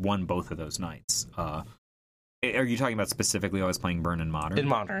 and I won both of those nights. Are you talking about specifically always playing Burn in Modern? In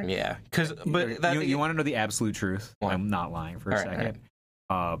Modern, yeah. You want to know the absolute truth? What? I'm not lying for a second.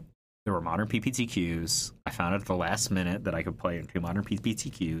 Right. There were Modern PPTQs. I found out at the last minute that I could play in 2 Modern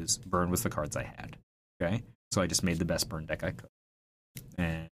PPTQs. Burn was the cards I had. Okay? So I just made the best Burn deck I could.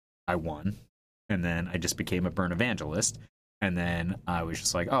 And I won. And then I just became a Burn Evangelist. And then I was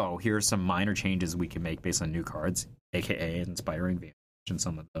just like, oh, here are some minor changes we can make based on new cards, a.k.a. Inspiring Vantage and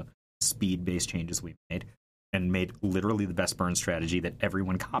some of the speed-based changes we made. And made literally the best Burn strategy that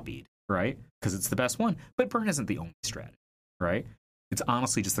everyone copied, right? Because it's the best one. But Burn isn't the only strategy, right? It's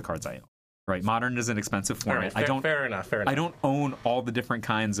honestly just the cards I own, right? Modern is an expensive format. Right, fair enough. I don't own all the different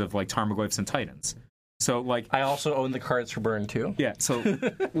kinds of like Tarmogoyfs and Titans. So like I also own the cards for Burn too. Yeah. So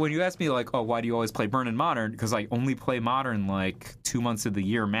when you ask me like, oh, why do you always play Burn in Modern? Because I only play Modern like 2 months of the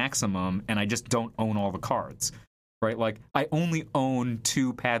year maximum, and I just don't own all the cards. Right, like I only own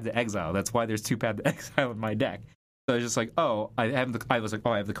 2 Path to Exile. That's why there's 2 Path to Exile in my deck. So I was just like, I have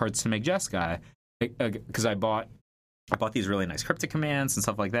the cards to make Jeskai because I bought these really nice cryptic commands and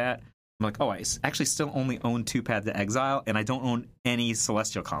stuff like that. I'm like, I actually still only own 2 Path to Exile, and I don't own any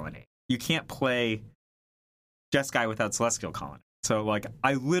Celestial Colony. You can't play Jeskai without Celestial Colony. So like,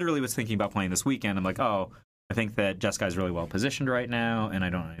 I literally was thinking about playing this weekend. I'm like, I think that Jeskai is really well positioned right now, and I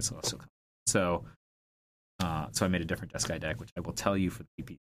don't own any Celestial Colony. So I made a different Jeskai deck, which I will tell you for the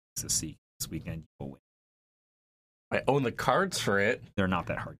PP to see this weekend. You will win. I own the cards for it. They're not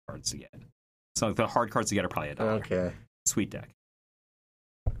that hard cards to get. So the hard cards to get are probably $1. Okay. Sweet deck.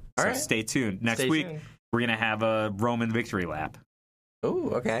 All right. Stay tuned. Next week, we're going to have a Roman victory lap. Oh,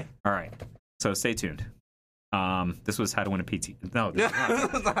 okay. All right. So stay tuned. This was How to Win a PT. No,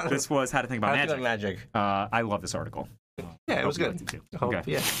 this was How to Think About Magic. I love this article. Yeah, it was good. Okay.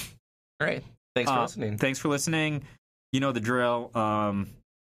 Yeah. All right. Thanks for listening. Thanks for listening. You know the drill.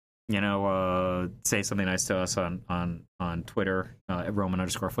 Say something nice to us on Twitter at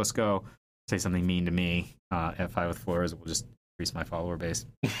Roman_Fusco. Say something mean to me at 5 with Floors. It will just increase my follower base.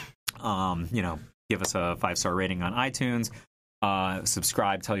 Give us a 5-star rating on iTunes.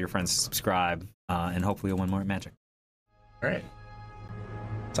 Subscribe. Tell your friends to subscribe. And hopefully you'll win more at Magic. All right.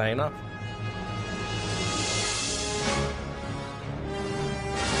 Signing off.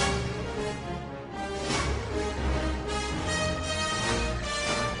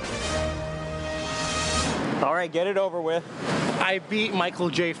 All right, get it over with. I beat Michael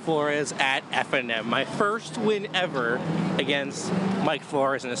J. Flores at FNM. My first win ever against Mike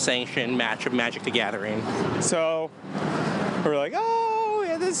Flores in a sanctioned match of Magic the Gathering. So we're like,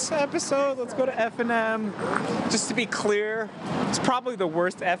 this episode, let's go to FNM. Just to be clear, it's probably the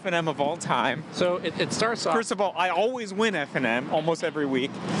worst FNM of all time. So it starts off... First of all, I always win FNM almost every week.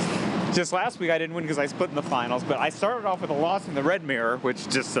 Just last week I didn't win because I split in the finals, but I started off with a loss in the Red Mirror, which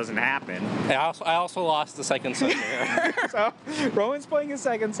just doesn't happen. I also lost the second Sun Mirror. So Rowan's playing his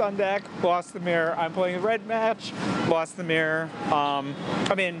second Sun deck, lost the Mirror. I'm playing a Red match, lost the Mirror. Won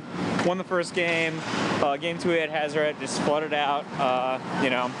the first game. Game 2 at Hazoret, just flooded out,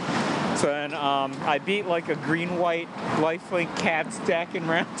 So then I beat like a green-white lifelink Cats deck in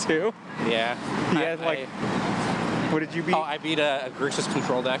round 2. Yeah. He had what did you beat? I beat a Grixis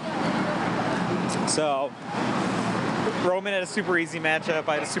control deck. So, Roman had a super easy matchup.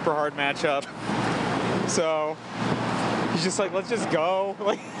 I had a super hard matchup. So, he's just like, let's just go.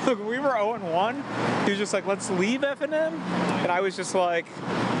 Like, we were 0-1. He was just like, let's leave FNM. And I was just like,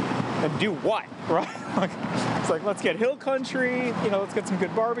 and do what? Right? It's like, let's get Hill Country. Let's get some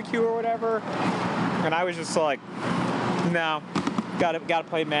good barbecue or whatever. And I was just like, no. Gotta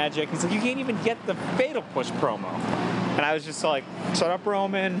play Magic. He's like, you can't even get the Fatal Push promo. And I was just like, shut up,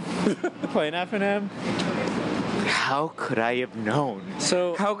 Roman. Playing FNM. How could I have known?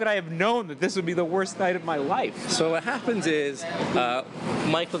 How could I have known that this would be the worst night of my life? So what happens is,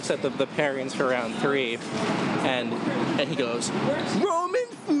 Mike looks at the pairings for round 3, and he goes, Roman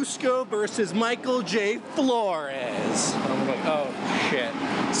Fusco versus Michael J. Flores. And I'm like, oh, shit.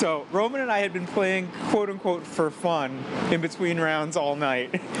 So Roman and I had been playing, quote-unquote, for fun in between rounds all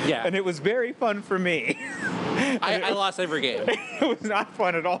night. Yeah. And it was very fun for me. I lost every game. It was not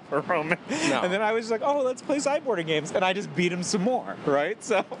fun at all for Roman. No. And then I was like, let's play sideboarding games. And I just beat him some more, right?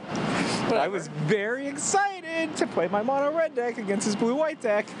 So I was very excited. excited to play my mono red deck against his blue-white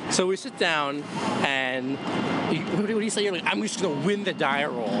deck. So we sit down, and what do you say? You're like, I'm just gonna win the die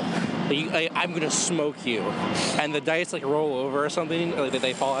roll. I'm gonna smoke you, and the dice like roll over or something, like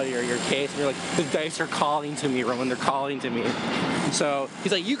they fall out of your case, and you're like, the dice are calling to me, Roman. They're calling to me. So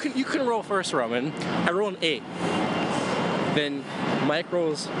he's like, you can roll first, Roman. I roll an 8. Then Mike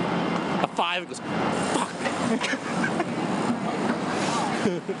rolls a 5 and goes, fuck.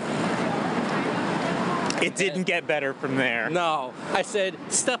 It didn't get better from there. No, I said,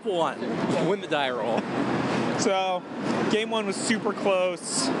 step 1, win the die roll. So, game 1 was super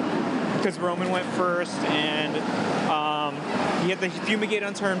close because Roman went first, and he had the Fumigate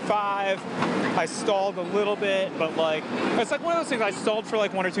on turn 5. I stalled a little bit, but like it's like one of those things. I stalled for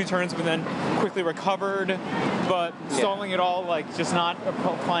like 1 or 2 turns, but then quickly recovered. But stalling it all, like just not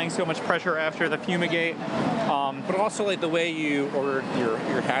applying so much pressure after the Fumigate. But also like the way you ordered your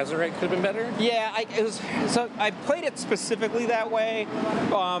Hazoret could have been better. Yeah, I played it specifically that way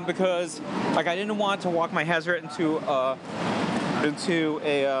because like I didn't want to walk my Hazoret into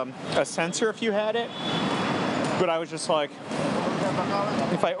a sensor if you had it. But I was just like,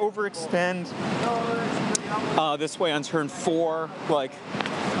 if I overextend this way on turn 4, like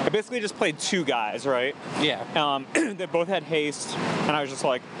I basically just played 2 guys, right? Yeah. They both had haste, and I was just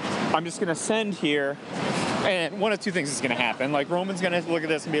like, I'm just gonna send here, and one of 2 things is gonna happen. Like Roman's gonna look at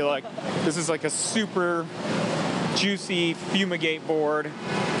this and be like, this is like a super juicy Fumigate board.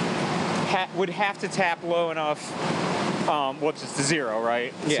 Would have to tap low enough. Well, just to 0,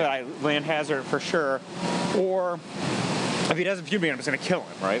 right? Yeah. So I land Hazard for sure. Or if he doesn't Fumigate, I'm just going to kill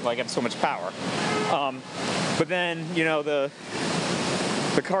him, right? Like, I have so much power. But then, you know, the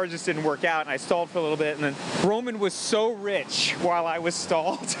card just didn't work out, and I stalled for a little bit, and then Roman was so rich while I was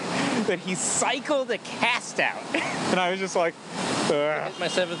stalled that he cycled a cast out. And I was just like, ugh. Hit my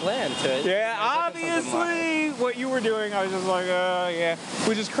 7th land to it. Yeah, obviously what you were doing, I was just like, yeah.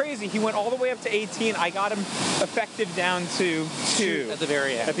 Which is crazy. He went all the way up to 18. I got him effective down to 2. At the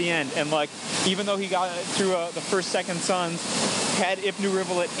very end. At the end. And like, even though he got it through the first, second Suns, had Ipnu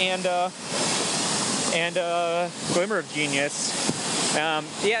Rivulet and Glimmer of Genius.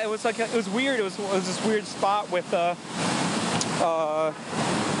 Yeah, it was like, it was weird. It was this weird spot with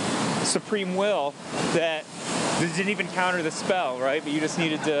Supreme Will that didn't even counter the spell, right? But you just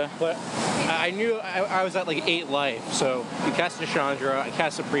needed to... But I knew I was at like 8 life, so you cast Nishandra, I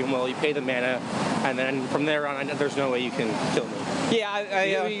cast Supreme Will, you pay the mana, and then from there on, there's no way you can kill me.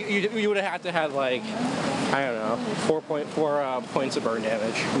 Yeah, you would have had to have like, I don't know, 4 points of burn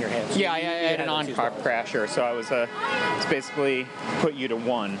damage in your hands. Yeah, I had an on-card crasher, so I was it's basically put you to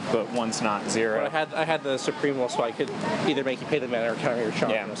 1, but 1's not 0. But I had the Supreme Will, so I could either make you pay the mana or counter your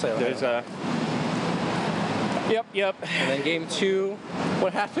charm. Yeah, so there's a... Yep. And then game 2,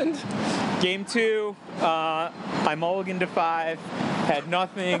 what happened? Game 2, I mulliganed to 5, had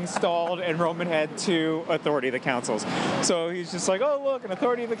nothing, stalled, and Roman had 2 Authority of the Councils. So he's just like, oh, look, an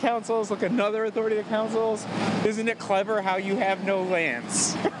Authority of the Councils, look, another Authority of the Councils. Isn't it clever how you have no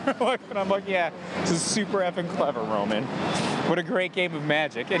lands? And I'm like, yeah, this is super effing clever, Roman. What a great game of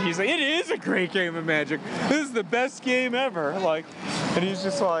Magic. And he's like, it is a great game of Magic. This is the best game ever. Like, and he's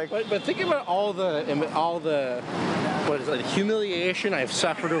just like... But think about all the what is it, like, humiliation I've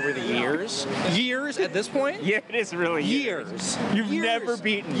suffered over the years. Years at this point? Yeah, it is really years. You've never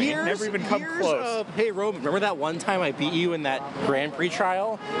beaten me. Never even come close. Hey, Roman, remember that one time I beat you in that Grand Prix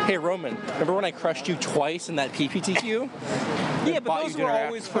trial? Hey, Roman, remember when I crushed you twice in that PPTQ? Yeah, but those were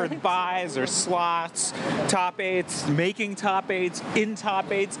always for buys or slots, top 8s, making top 8s, in top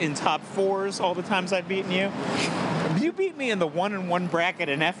 8s, in top 4s, all the times I've beaten you. You beat me in the 1-1 bracket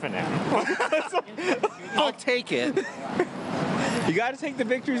in FNM. I'll take it. You got to take the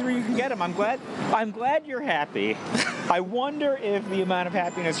victories where you can get them. I'm glad you're happy. I wonder if the amount of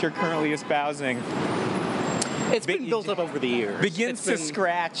happiness you're currently espousing it's been built up over the years. Begins to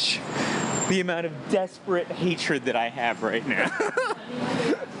scratch the amount of desperate hatred that I have right now.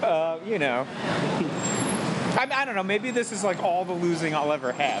 You know. I don't know. Maybe this is like all the losing I'll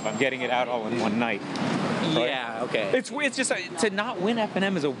ever have. I'm getting it out all in one night. Right? Yeah. Okay. It's just to not win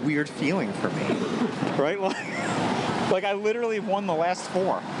FNM is a weird feeling for me, right? Like I literally won the last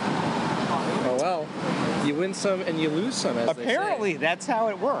 4. Oh well, you win some and you lose some. As apparently, that's how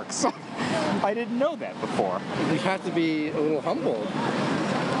it works. I didn't know that before. You have to be a little humbled.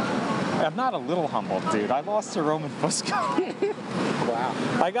 I'm not a little humbled, dude. I lost to Roman Fusco. Wow.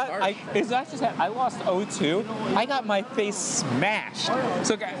 I lost 0-2. I got my face smashed.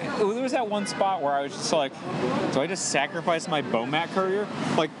 So there was that one spot where I was just like, do I just sacrifice my Bomat Courier?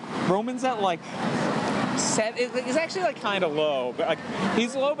 Like, Roman's at like He's actually like kind of low, but like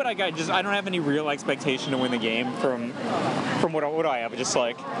he's low, but I don't have any real expectation to win the game from what do I have? Just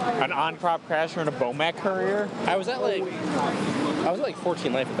like an on-crop crasher and a Bomac courier. I was at like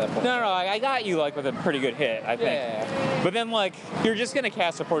 14 life at that point. No, I got you like with a pretty good hit, I think. Yeah. But then like you're just gonna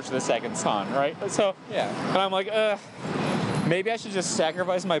cast Approach to the Second Sun, right? So Yeah. and I'm like, maybe I should just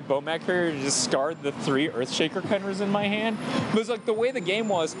sacrifice my Bomac courier to discard the 3 Earthshaker Kenras in my hand. But it's like the way the game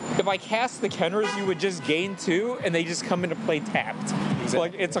was, if I cast the Kenras, you would just gain 2, and they just come into play tapped. Exactly.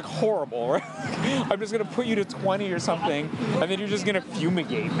 Like, it's like horrible, right? I'm just gonna put you to 20 or something, and then you're just gonna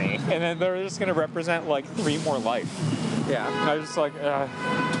fumigate me, and then they're just gonna represent like 3 more life. Yeah. And I was just like,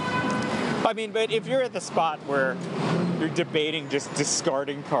 I mean, but if you're at the spot where you're debating just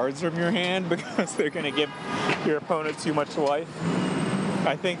discarding cards from your hand because they're going to give your opponent too much life,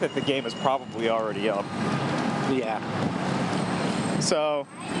 I think that the game is probably already up. Yeah. So,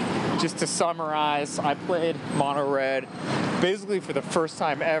 just to summarize, I played Mono Red. Basically, for the first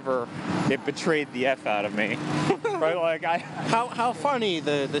time ever, it betrayed the F out of me. Right? Like How funny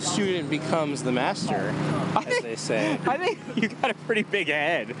the student becomes the master, as they say. I think you got a pretty big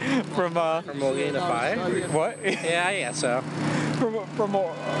head from Mulligan to 5? What? Yeah, I guess so. From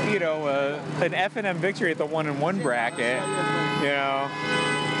an F&M victory at the 1-1 bracket,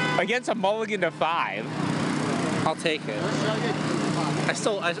 against a mulligan to 5. I'll take it.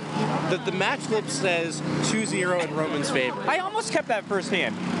 The match flip says 2-0 in Roman's favor. I almost kept that first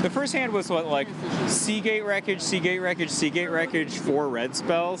hand. The first hand was Seagate Wreckage, Seagate Wreckage, Seagate Wreckage, 4 red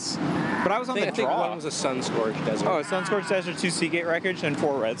spells. But I was on the draw. I think one was a Sunscorched Desert. Oh, Sunscorched Desert, 2 Seagate Wreckage, and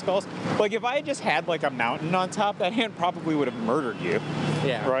 4 red spells. Like, if I had just had, like, a mountain on top, that hand probably would have murdered you.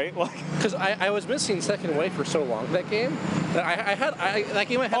 Yeah. Right? Because I was missing second wave for so long that game. That that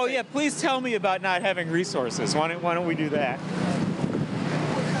game I had. Oh, yeah, please tell me about not having resources. Why don't we do that?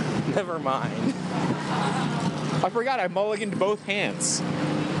 Never mind. I forgot I mulliganed both hands.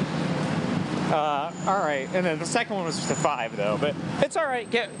 All right, and then the second one was just a 5, though. But it's all right.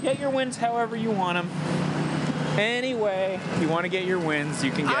 Get your wins however you want them. Anyway, if you want to get your wins,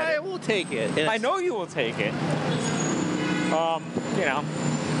 you can get it. I will take it. I know you will take it.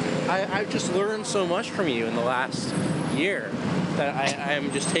 I've just learned so much from you in the last year that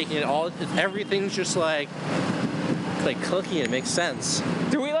I'm just taking it all. Everything's just like clicking. It makes sense.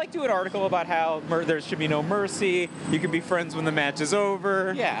 Do we do an article about how there should be no mercy? You can be friends when the match is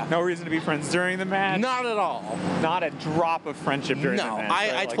over. Yeah. No reason to be friends during the match. Not at all. Not a drop of friendship during the match.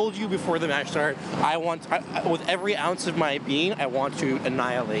 No, I told you before the match started. With every ounce of my being, I want to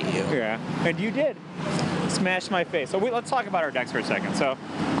annihilate you. Yeah, and you did. Smash my face. So let's talk about our decks for a second. So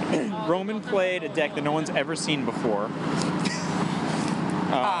Roman played a deck that no one's ever seen before.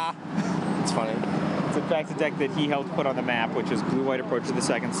 It's funny. It's in fact a deck that he helped put on the map, which is Blue-White Approach to the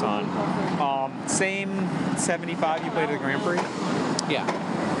Second Sun. Same 75 you played at the Grand Prix? Yeah.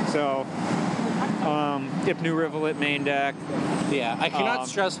 So, Ipnu Rivulet main deck. Yeah, I cannot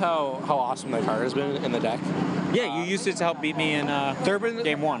stress how awesome that card has been in the deck. Yeah, you used it to help beat me in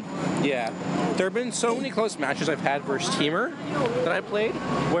game 1. Yeah. There have been so many close matches I've had versus Teamer that I played,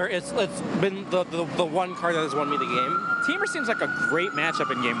 where it's been the one card that has won me the game. Teamer seems like a great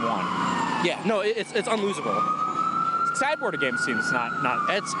matchup in game 1. Yeah, no, it's unlosable. Sideboard game seems not.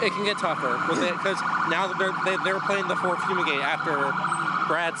 It can get tougher because now that they're playing the 4th Fumigate after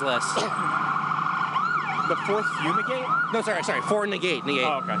Brad's list. The 4th Fumigate? No, sorry, 4 Negate.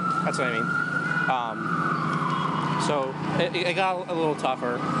 Oh, okay. That's what I mean. So it got a little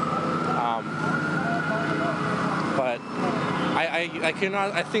tougher. But I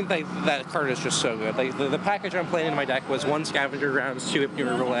cannot. I think that card is just so good. Like the package I'm playing in my deck was 1 Scavenger Grounds, 2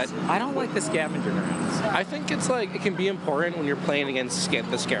 Ipnu Roulette. I don't like the Scavenger Grounds. I think it's it can be important when you're playing against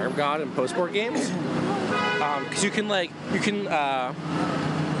the Scarab God in post-board games, because you can.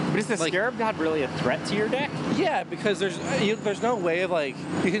 But is the Scarab God really a threat to your deck? Yeah, because there's no way of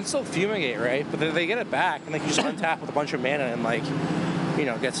you can still fumigate, right? But they get it back and they can just untap with a bunch of mana and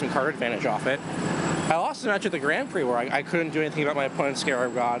get some card advantage off it. I lost a match at the Grand Prix where I couldn't do anything about my opponent's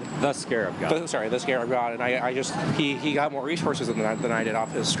Scarab God. The Scarab God. The Scarab God, and he got more resources than I did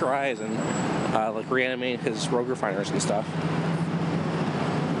off his Scries and reanimate his Rogue Refiners and stuff.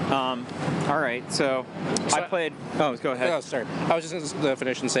 All right, so I played. Oh, go ahead. Oh, sorry. I was just going to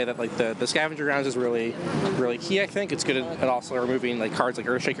finish and say that the Scavenger Grounds is really, really key. I think it's good at also removing cards like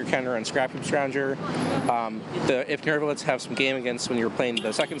Earthshaker Kenner and Scrapheap Scrounger. If Nervillets have some game against when you're playing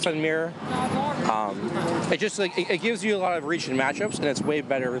the Second Sun Mirror, it just it gives you a lot of reach in matchups, and it's way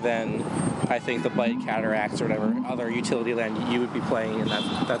better than I think the Blight Cataracts or whatever other utility land you would be playing in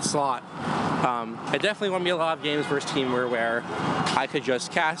that slot. I definitely want to be a lot of games versus Teamer where I could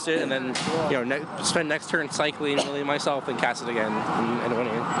just cast it and then, spend next turn cycling really myself and cast it again and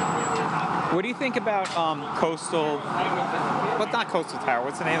winning. What do you think about Coastal? What's not Coastal Tower?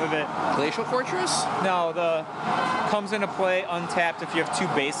 What's the name of it? Glacial Fortress? No, the comes into play untapped if you have 2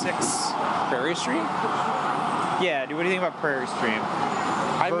 basics. Prairie Stream? Yeah, dude. What do you think about Prairie Stream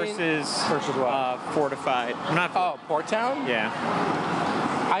versus what? Fortified? Not. Oh, Port Town? Yeah.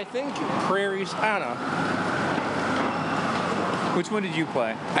 I think Prairies. I don't know. Which one did you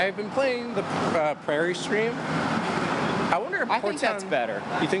play? I've been playing the Prairie Stream. I wonder if I Port think Town, that's better.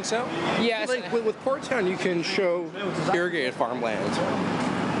 You think so? Yeah. Like with Port Town, you can show irrigated farmland.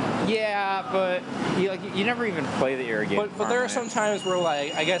 Yeah, but you never even play the irrigated. But there are some times where,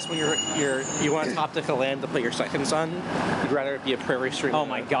 like, I guess when you want to top deck a land to play your second son, you'd rather it be a Prairie Stream. Oh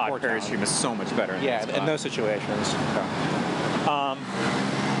my God, Port Prairie Town. Stream is so much better. Yeah, in those situations.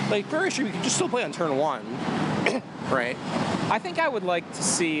 Like Prairie Stream, you can just still play on turn 1, right? I think I would like to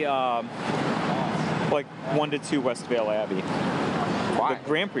see like 1-2 West Vale Abbey. Why? The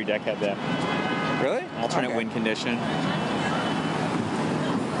Grand Prix deck had that Really? alternate win condition.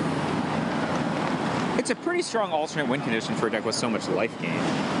 It's a pretty strong alternate win condition for a deck with so much life gain.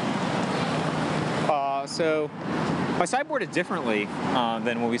 So I sideboarded differently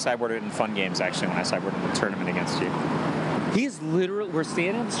than when we sideboarded in fun games, actually, when I sideboarded in the tournament against you. He's literally, we're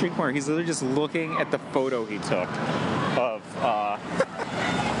standing on the street corner, he's literally just looking at the photo he took of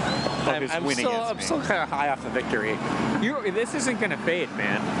his winning against me. I'm still kind of high off the victory. This isn't going to fade,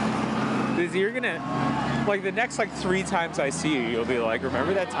 man. You're going to, like, the next, 3 times I see you, you'll be like,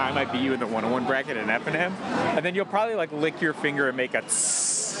 remember that time I beat you in the 1-on-1 bracket in F&M? And then you'll probably, lick your finger and make a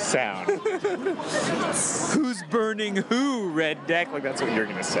sound. Who's burning who, red deck? That's what you're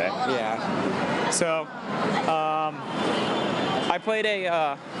going to say. Yeah. So, I played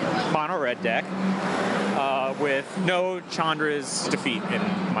a mono red deck with no Chandra's defeat in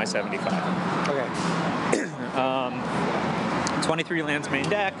my 75. Okay. 23 lands main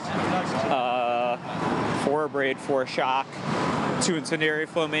deck, 4 Abrade, 4 Shock, 2 Incendiary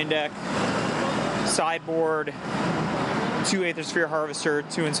Flow main deck, sideboard, 2 Aethersphere Harvester,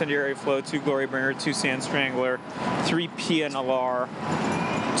 2 Incendiary Flow, 2 Glorybringer, 2 Sand Strangler, 3 Pia Nalar,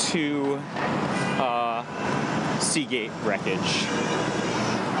 2 Seagate Wreckage.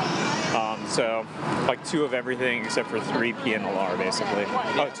 So, 2 of everything except for 3 Pia Nalar, basically.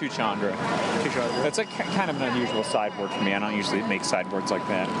 Oh, 2 Chandra. 2 Chandra. That's kind of an unusual sideboard for me. I don't usually make sideboards like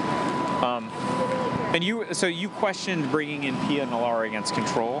that. And you questioned bringing in Pia Nalar against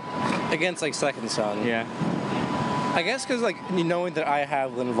Control? Against, second son. Yeah. I guess because, knowing that I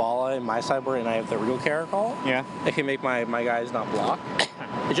have Linvala in my sideboard and I have the Regal Caracol, Yeah. it can make my guys not block.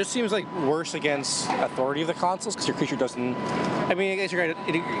 It just seems worse against Authority of the Consuls because your creature doesn't. I mean, I guess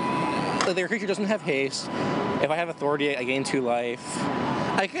your creature doesn't have haste. If I have Authority, I gain 2 life.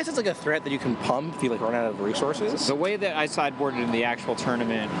 I guess it's a threat that you can pump if you run out of resources. The way that I sideboarded in the actual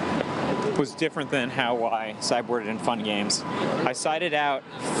tournament was different than how I sideboarded in fun games. I sided out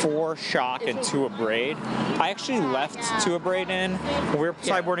 4 Shock and 2 Abrade. I actually left 2 Abrade in. When we were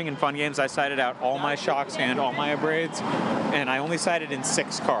sideboarding in fun games, I sided out all my Shocks and all my Abrades, and I only sided in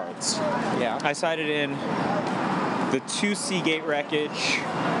 6 cards. Yeah. I sided in the 2 Seagate Wreckage,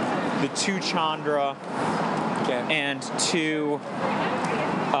 the 2 Chandra, and 2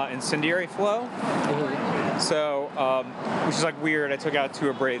 Incendiary Flow. Mm-hmm. So, which is weird. I took out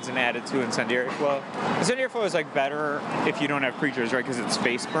 2 Abrades and added 2 Incendiary Flow. Incendiary Flow is better if you don't have creatures, right? Because it's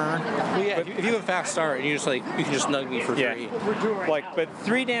face burn. Well, yeah. But if you have a fast start and you just you can just nug me for 3. But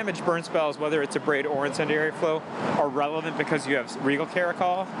 3 damage burn spells, whether it's Abrade or Incendiary Flow, are relevant because you have Regal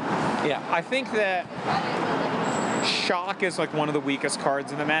Caracol. Yeah. I think that Shock is one of the weakest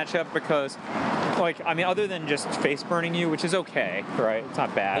cards in the matchup because, other than just face burning you, which is okay, right? It's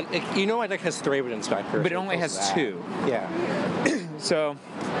not bad. My deck has Thraben Inspector. But it only has 2. Yeah. So,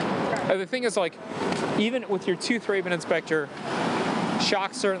 the thing is, even with your 2 Thraben Inspector,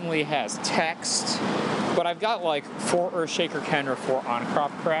 Shock certainly has text, but I've got 4 Earthshaker Kenra, 4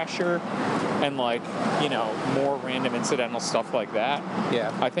 On-Crop Crasher, and more random incidental stuff like that.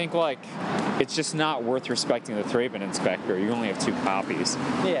 Yeah. I think it's just not worth respecting the Thraben Inspector. You only have 2 copies.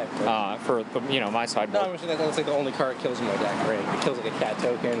 Yeah. For the my sideboard. No, that's the only card it kills in my deck, right? It kills a cat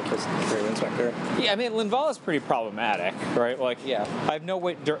token, it kills the Thraben Inspector. Yeah, I mean Linvala is pretty problematic, right? Yeah. I have no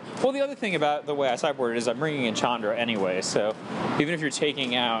way. Well, the other thing about the way I sideboard is I'm bringing in Chandra anyway, so even if you're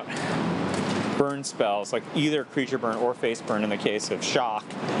taking out burn spells, like either creature burn or face burn in the case of shock,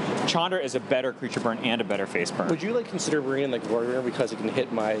 Chandra is a better creature burn and a better face burn. Would you consider bringing Glorybringer because it can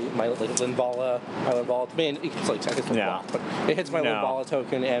hit my Linvala? I mean, it's technically block, but it hits my Linvala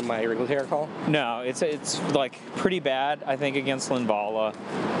token and my Wrinkle Terror Call. No, it's pretty bad, I think, against Linvala.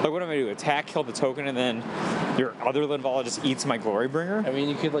 Like, what am I gonna do? Attack, kill the token, and then your other Linvala just eats my Glorybringer? I mean,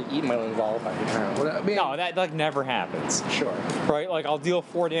 you could eat my Linvala if I could. No, that never happens. Sure. Right? Like, I'll deal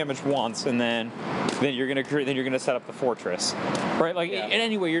 4 damage once, and then you're gonna set up the fortress. Right? Like, and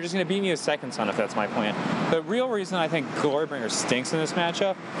anyway, you're just gonna beat me a second son if that's my plan. The real reason I think Glorybringer stinks in this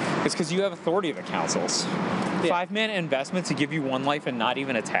matchup is because you have Authority of the Councils. 5-mana investment to give you 1 life and not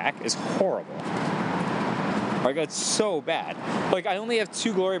even attack is horrible. Like, that's so bad. Like, I only have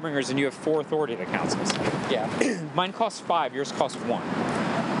 2 Glorybringers and you have 4 Authority of the Councils. Yeah. Mine costs 5, yours costs 1.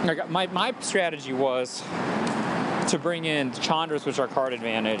 Like, my strategy was to bring in Chandras, which are card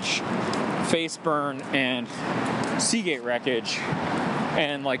advantage, Face Burn, and Seagate Wreckage,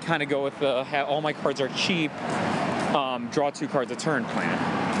 and kind of go with the all my cards are cheap, draw 2 cards a turn plan.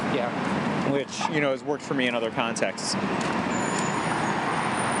 Yeah. Which, has worked for me in other contexts.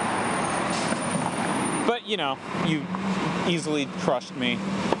 But, you easily crushed me.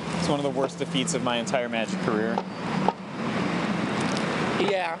 It's one of the worst defeats of my entire Magic career.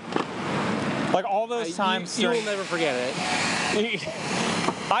 Yeah. Like, all those times... You will never forget it.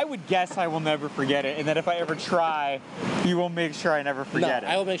 I would guess I will never forget it, and that if I ever try, you will make sure I never forget it.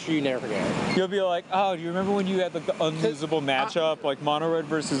 I will make sure you never forget it. You'll be like, oh, do you remember when you had the unlosable matchup, like mono red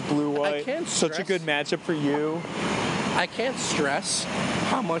versus blue white? Such a good matchup for you. I can't stress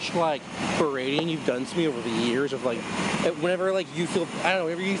how much berating you've done to me over the years of whenever you feel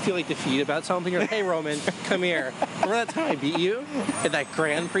whenever you feel defeated about something, you're like, hey Roman, come here. Remember that time I beat you at that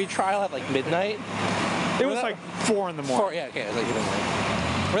Grand Prix trial at midnight? It was 4 in the morning. Yeah, okay, it was midnight.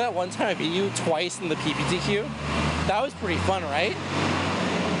 Remember that one time I beat you twice in the PPTQ? That was pretty fun, right?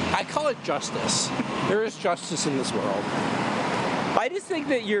 I call it justice. There is justice in this world. I just think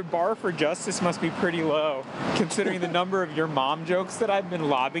that your bar for justice must be pretty low, considering the number of your mom jokes that I've been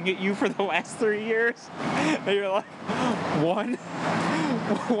lobbing at you for the last 3 years. And you're like,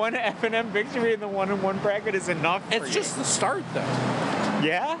 one F&M victory in the 1-in-1 bracket is enough for you. It's just the start, though.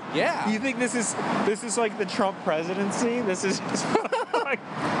 Yeah? Yeah. You think this is like the Trump presidency? This is just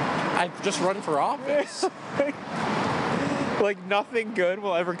I've just run for office. Like nothing good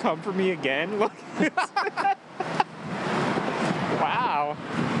will ever come for me again? Wow.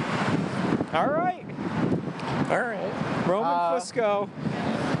 All right. Roman Fusco.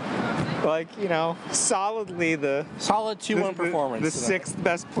 Solidly the... Solid 2-1 performance. The 6th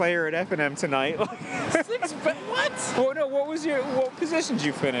best player at F&M tonight. What? Well, no, what position did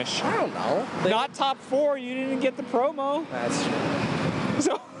you finish? I don't know. Not top 4, you didn't get the promo. That's true.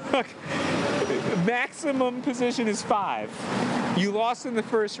 So, look, maximum position is 5. You lost in the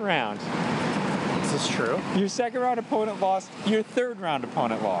first round. Is this true? Your second round opponent lost. Your third round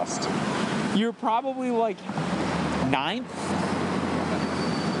opponent lost. You're probably 9th.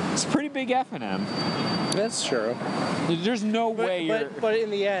 It's pretty big F&M. That's true. There's no way you're... But in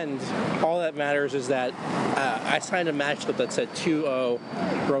the end, all that matters is that I signed a matchup that said 2-0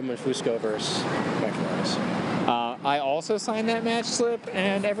 Roman Fusco versus Mike Morris. I also signed that match slip,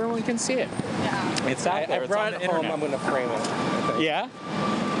 and everyone can see it. Yeah. It's out there. I brought it home. Internet. I'm going to frame it. I think. Yeah?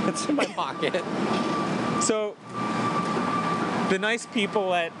 It's in my pocket. So, the nice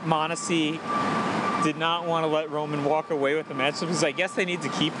people at Monacy did not want to let Roman walk away with the match because I guess they need to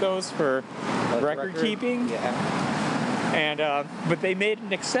keep those for record keeping. Yeah. And but they made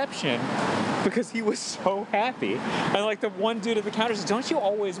an exception because he was so happy. And the one dude at the counter said, "Don't you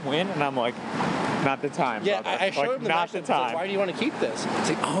always win?" And I'm like, "Not the time." Yeah, brother. I showed him the not the time. Why do you want to keep this? He's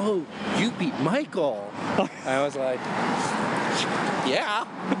like, "Oh, you beat Michael." I was like, "Yeah."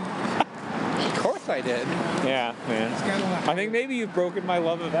 Of course I did. Yeah, man. I think maybe you've broken my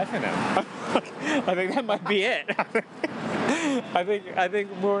love of F&M. I think that might be it. I think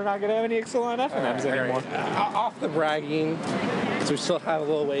we're not gonna have any excellent F&Ms anymore. Off the bragging, so we still have a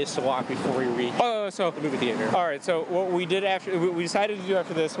little ways to walk before we reach the movie theater. All right. So what we did we decided to do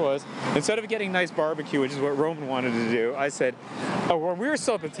after this was, instead of getting nice barbecue, which is what Roman wanted to do, I said, when we were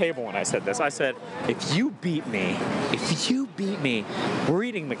still at the table when I said this, I said, if you beat me, we're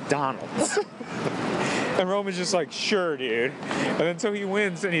eating McDonald's. And Roman's just like, sure, dude. And then so he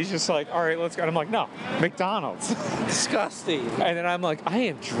wins, and he's just like, all right, let's go. And I'm like, no, McDonald's. Disgusting. And then I'm like, I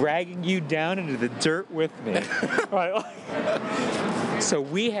am dragging you down into the dirt with me. Right? So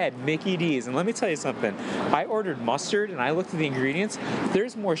we had Mickey D's, and let me tell you something. I ordered mustard, and I looked at the ingredients.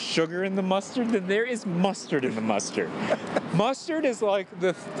 There's more sugar in the mustard than there is mustard in the mustard. Mustard is like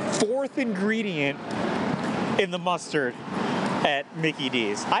the fourth ingredient in the mustard at Mickey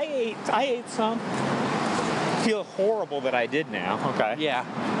D's. I ate some. Feel horrible that I did now. Okay. Yeah.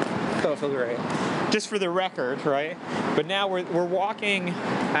 Don't feel great. Just for the record, right? But now we're walking,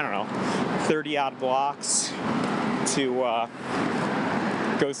 I don't know, 30 odd blocks to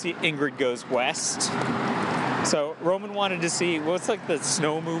go see Ingrid Goes West. So Roman wanted to see, what's like the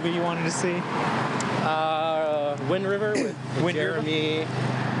snow movie you wanted to see? Wind River with Wind Jeremy.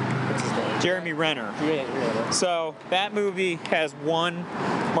 What's his name? Jeremy Renner. Yeah. So that movie has one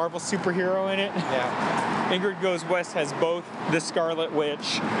Marvel superhero in it. Yeah. Ingrid Goes West has both the Scarlet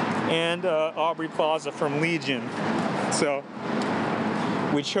Witch and Aubrey Plaza from Legion. So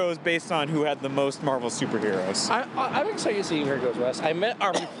we chose based on who had the most Marvel superheroes. I'm excited to see Ingrid Goes West. I met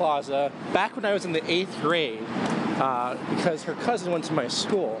Aubrey Plaza back when I was in the 8th grade because her cousin went to my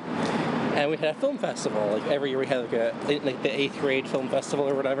school. And we had a film festival. Like every year we had like the 8th grade film festival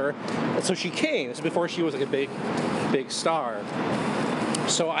or whatever. And so she came. This is before she was like a big star.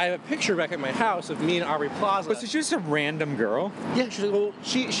 So I have a picture back at my house of me and Aubrey Plaza. Was she just a random girl? Yeah,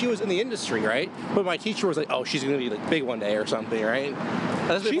 she was in the industry, right? But my teacher was like, "Oh, she's gonna be like big one day or something, right?"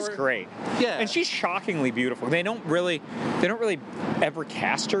 She's great. Yeah, and she's shockingly beautiful. They don't really ever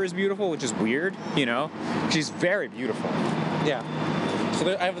cast her as beautiful, which is weird, you know. She's very beautiful. Yeah.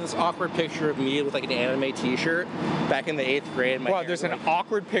 So I have this awkward picture of me with like an anime T-shirt back in the 8th grade. Wow, there's an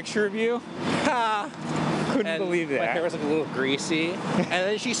awkward picture of you? Couldn't believe that. My hair was like a little greasy. And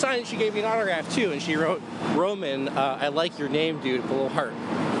then she gave me an autograph too, and she wrote, "Roman, I like your name, dude," with a little heart.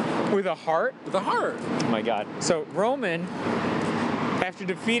 With a heart? With a heart. Oh my God. So Roman, after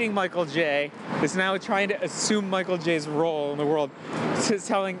defeating Michael J, is now trying to assume Michael J's role in the world,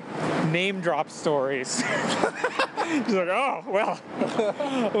 telling name drop stories. He's like, "Oh, well,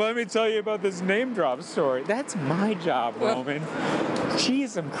 let me tell you about this name drop story." That's my job, Roman.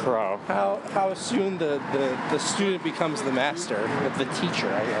 Jeez, I'm crow. How soon the student becomes the master, the teacher,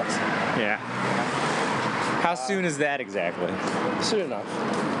 I guess. Yeah. How soon is that exactly? Soon enough.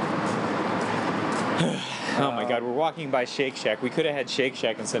 Oh my God, we're walking by Shake Shack. We could have had Shake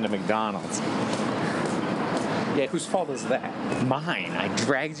Shack instead of McDonald's. Yeah, whose fault is that? Mine. I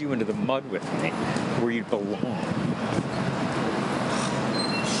dragged you into the mud with me, where you belong.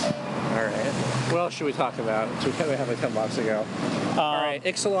 All right. What else should we talk about? So we have like 10 bucks to go. All right,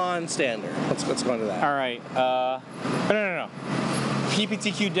 Ixalan Standard. Let's go into that. All right. No.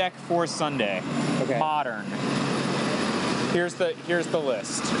 PPTQ deck for Sunday. Okay. Modern. Here's the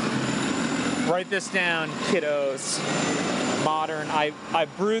list. Write this down, kiddos. Modern. I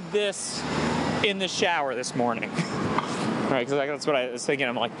brewed this in the shower this morning. Right, because that's what I was thinking.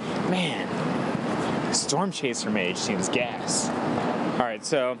 I'm like, man, Storm Chaser Mage seems gas. All right,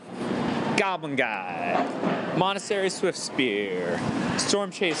 so Goblin Guide, Monastery Swift Spear,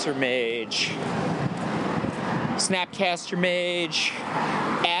 Storm Chaser Mage, Snapcaster Mage,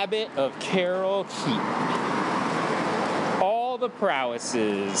 Abbot of Carol Keep. All the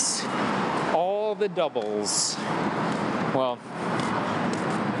prowesses, all the doubles. Well,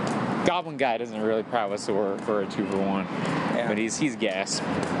 Goblin Guide isn't really prowess for a 2-for-1, but he's gas.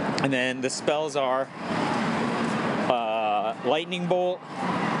 And then the spells are Lightning Bolt,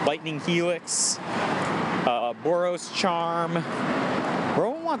 Lightning Helix, Boros Charm.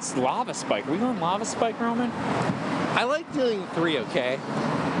 Roman wants Lava Spike. Are we going Lava Spike, Roman? I like dealing 3, okay?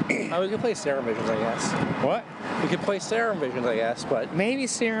 We could play Serum Visions, I guess. What? We could play Serum Visions, I guess, but... Maybe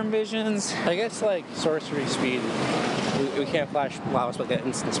Serum Visions. I guess, like, Sorcery Speed. We can't flash Lava Spike at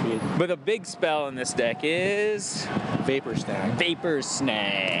instant speed. But the big spell in this deck is... Vapor Snag. Vapor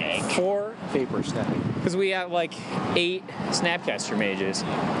Snag. 4 Vapor Snag. Because we have, like, 8 Snapcaster Mages.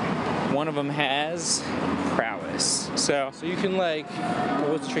 One of them has prowess. So you can, like...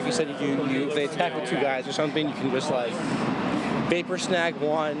 What's the trick you said? If they attack with 2 guys or something, you can just, like... Vapor Snag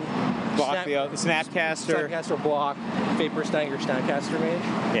 1. Block the Snapcaster. Snapcaster block. Vapor Snag your Snapcaster Mage.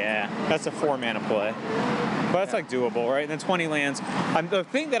 Yeah, that's a 4-mana play. But that's like doable, right? And then 20 lands. The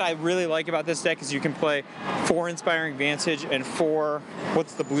thing that I really like about this deck is you can play 4 Inspiring Vantage and 4...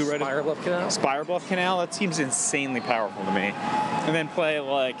 What's the blue-red? Spirebluff Canal. Spirebluff Canal. That seems insanely powerful to me. And then play,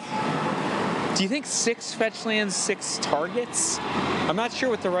 like... Do you think 6 fetch lands, 6 targets? I'm not sure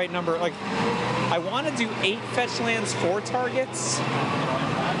what the right number... Like, I want to do 8 fetch lands, 4 targets.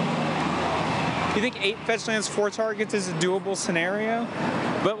 Do you think 8 fetch lands, 4 targets is a doable scenario?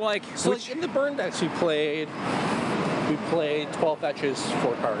 But like, so like in the burn decks we played 12 fetches,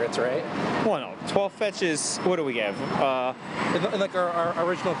 4 targets, right? Well, no, 12 fetches. What do we have? In like our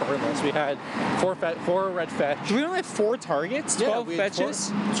original burn list, we had 4 red fetch. Do we only have 4 targets? 12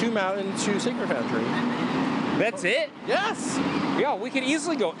 fetches? 2 mountain, 2 Sacred Foundry. That's it? Yes! Yeah, we could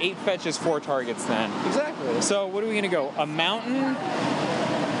easily go 8 fetches, 4 targets then. Exactly. So what are we gonna go? A mountain,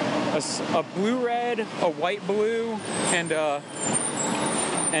 a blue-red, a white-blue, and a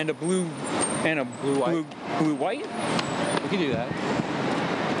blue Blue-white. Blue-white? We can do that.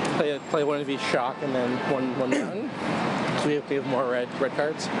 Play one of each shock and then one mountain. So we have more red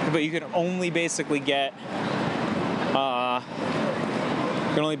cards. But you can only basically get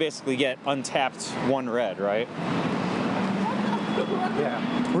untapped 1 red, right? Yeah.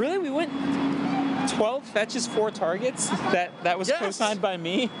 Really? We went 12 fetches, 4 targets? That was Yes. co-signed by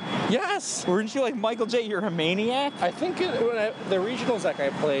me? Yes! Weren't you like, Michael J., you're a maniac? I think the regionals deck I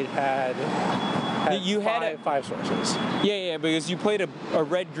played had You had five sources. Yeah, because you played a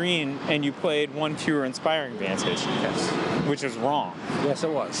red-green and you played 1 fewer Inspiring Vantage. Yes. Which is wrong. Yes,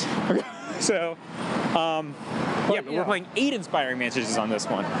 it was. So, but yeah. we're playing 8 Inspiring Vantages on this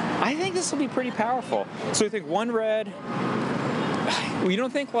one. I think this will be pretty powerful. So we think 1 red. Well, you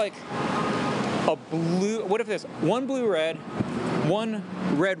don't think like a blue. What if this 1 blue-red, 1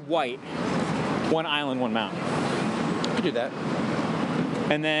 red-white, 1 island, 1 mountain? We could do that.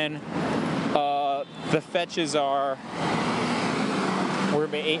 And then the fetches are. We're gonna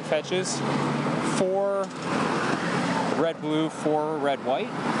be 8 fetches. 4 red-blue, 4 red-white.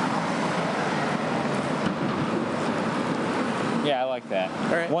 Yeah, I like that.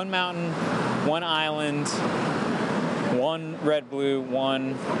 All right. 1 mountain, 1 island, 1 red-blue,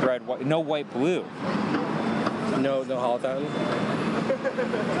 1 red-white. No white-blue. No Hollow Fountain.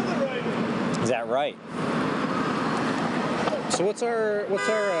 Is that right? So what's our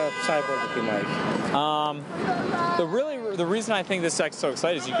sideboard looking like? The reason I think this deck's so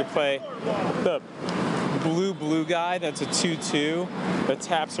exciting is you could play the blue guy that's a 2/2 that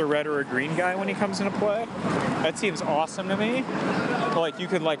taps a red or a green guy when he comes into play. That seems awesome to me. Like you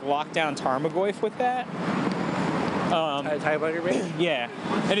could like lock down Tarmogoyf with that. Tiebreaker maybe? Yeah,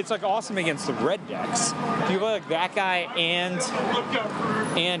 and it's like awesome against the red decks. If you play like that guy and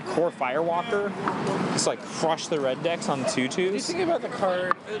Core Firewalker, just like crush the red decks on Do you 2/2s. think about the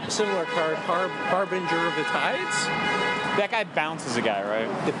card, similar card, Harbinger of the Tides? That guy bounces a guy, right?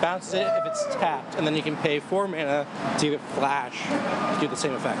 It bounces it if it's tapped, and then you can pay 4 mana to give it flash to do the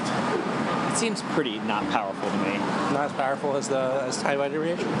same effect. It seems pretty not powerful to me. Not as powerful as Tidewinder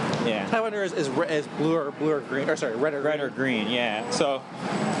Reaction. Yeah. Tidewinder is blue or green, or sorry, red or green. Red or green, yeah. So,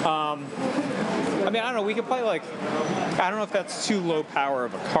 I mean, I don't know. We could play like, I don't know if that's too low power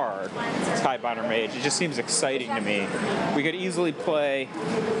of a card, Tidebinder Mage. It just seems exciting to me. We could easily play.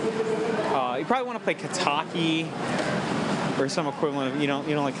 You probably want to play Kataki or some equivalent of you don't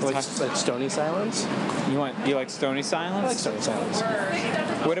like Kataki. Like Stony Silence. You like Stony I like Silence? Stony Silence.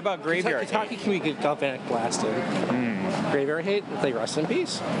 What about Graveyard Hate? Kataki can be Galvanic Blasted. Graveyard Hate, play Rest in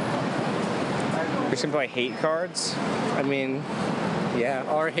Peace. We can play hate cards. I mean, yeah,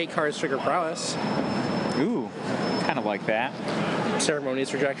 all our hate cards trigger prowess. Ooh, kind of like that.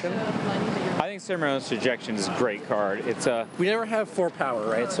 Ceremonious Rejection. I think Ceremonious Rejection is a great card. It's a We never have 4 power,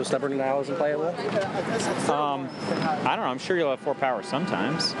 right? So Stubborn Denial isn't playable. I don't know. I'm sure you'll have 4 power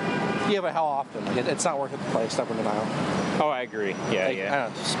sometimes. Yeah, but how often? Like, it's not worth it to play Stubborn Denial. Oh, I agree. Yeah, Like, yeah. I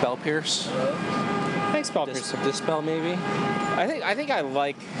don't know, Spell Pierce. I think Spell Pierce. Dispel maybe. I think I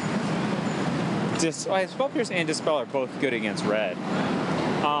like. Spell Pierce and Dispel are both good against red.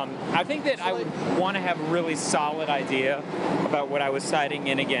 I think that I would want to have a really solid idea about what I was siding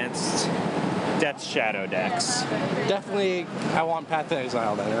in against Death Shadow decks. Definitely, I want Path to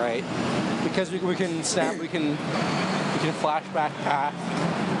Exile then, right? Because we can snap, we can flashback Path.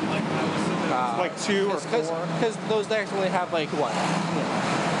 Like 2 or 4. Because those decks only have like what,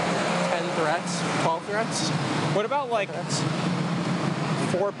 10 threats, 12 threats. What about like Threats.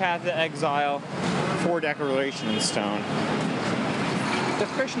 4 Path to Exile, 4 Declaration Stone?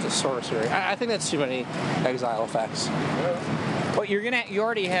 Declaration's a sorcery. I think that's too many exile effects. But you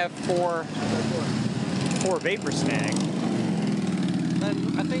already have 4 Vapor Snag.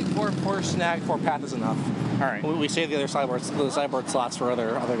 Then I think 4 snag, 4 path is enough. All right. We save the other sideboard slots for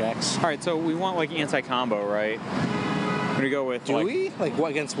other decks. All right. So we want like anti-combo, right? We're gonna go with. Do we? Like what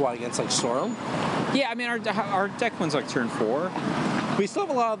against what? Against like Storm? Yeah, I mean our deck wins like turn 4. We still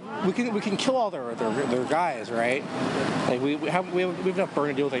have a lot of, we can kill all their guys, right? Like we have enough burn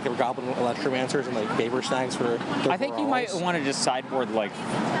to deal with like their Goblin Electromancers and like Vapor Snags for their I think you might want to just sideboard like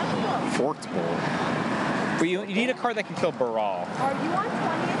Forked Bolt. But you need a card that can kill Baral.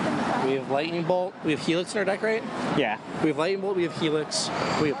 We have Lightning Bolt. We have Helix in our deck, right? Yeah. We have Lightning Bolt. We have Helix.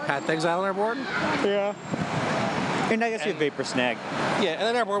 We have Path to Exile on our board. Yeah. And I guess you have Vapor Snag. Yeah, and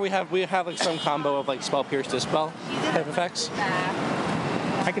then our board we have like some combo of like Spell Pierce, Dispel type effects.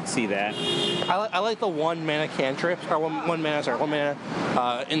 I could see that. I like the 1 mana cantrips, or one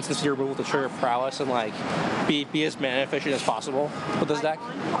mana instance you remove with the Trigger of Prowess and like be as mana efficient as possible with this deck.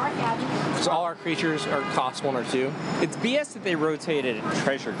 Because all our creatures are cost 1 or 2. It's BS that they rotated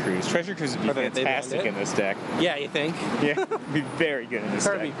Treasure Cruise. Treasure Cruise would be fantastic in this deck. Yeah, you think? Yeah, it'd be very good in this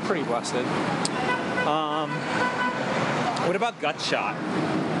deck. It'd be pretty busted. What about Gut Shot?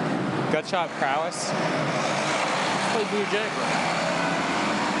 Gut Shot Prowess? Play Blue Jaguar.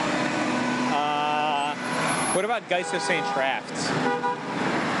 What about Geist of St. Traft?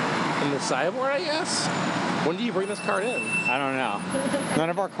 In the sideboard, I guess? When do you bring this card in? I don't know. None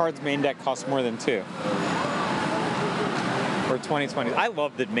of our cards main deck costs more than 2. Or 2020. I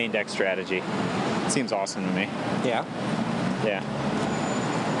love the main deck strategy. It seems awesome to me. Yeah. Yeah.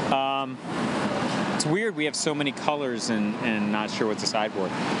 It's weird we have so many colors and not sure what's a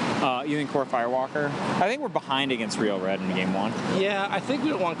sideboard. You think Core Firewalker? I think we're behind against Real Red in game 1. Yeah, I think we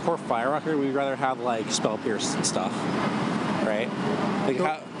don't want Core Firewalker. We'd rather have like Spell Pierce and stuff. Right? Like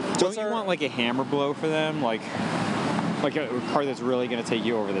don't you want like a Hammer Blow for them? Like a card that's really going to take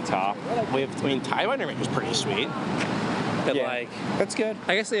you over the top? Tidebinder Mage is pretty sweet. But yeah, that's good.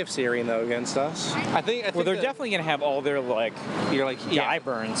 I guess they have Syrian though against us. I think they're definitely gonna have all their Guy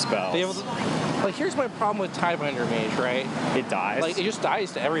Burn spells. Here's my problem with Tidebinder Mage, right? It dies. Like it just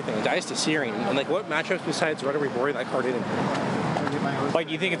dies to everything. It dies to Syrian. And like what matchups besides Red are we boarding that card in?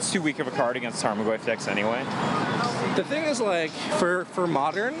 Like you think it's too weak of a card against Tarmogoyf decks anyway? The thing is, like, for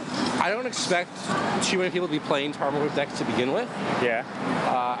Modern, I don't expect too many people to be playing Tarmogoyf decks to begin with. Yeah.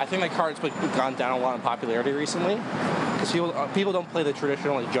 I think that card's gone down a lot in popularity recently. Because people don't play the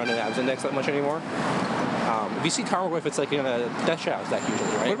traditional, like, Jund and Abs index that much anymore. If you see Tarmogoyf, it's like in a Death Shadows deck usually,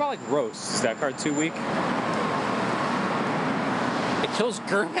 right? What about, like, Roast? Is that card too weak? It kills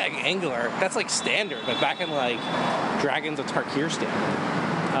Gurmag Angler. That's, like, standard. But back in, like, Dragons of Tarkir standard.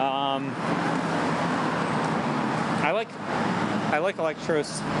 I like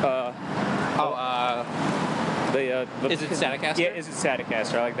Electros. Is it Staticaster? Yeah, is it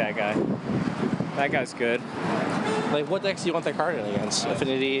Staticaster? I like that guy. That guy's good. Like, what decks do you want that card in against?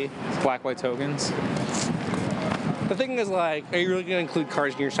 Affinity? Black-white tokens. The thing is, like, are you really going to include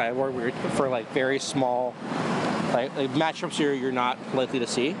cards in your sideboard for like, very small... Like matchups you're not likely to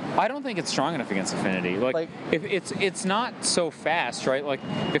see. I don't think it's strong enough against Affinity. Like if it's not so fast, right? Like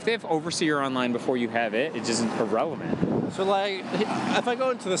if they have Overseer online before you have it, it just isn't irrelevant. So like if I go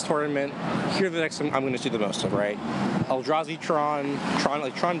into this tournament, here are the decks I'm going to do the most of, right? Eldrazi Tron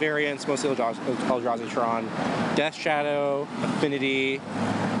variants, mostly Eldrazi Tron, Death Shadow, Affinity,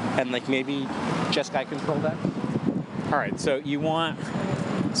 and like maybe Jeskai control deck. All right, so you want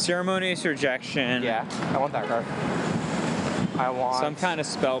Ceremonious Rejection. Yeah, I want that card. I want some kind of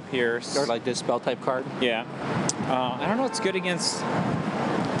Spell Pierce. Or like this spell type card. Yeah. I don't know what's good against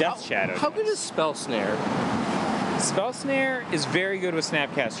Death Shadow. How good is Spell Snare? Spell Snare is very good with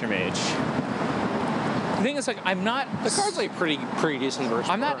Snapcaster Mage. The thing is, like, I'm not... The card's like pretty decent versus.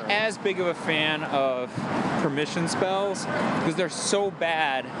 I'm not as big of a fan of permission spells because they're so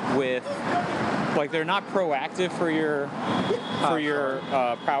bad with... Like, they're not proactive for your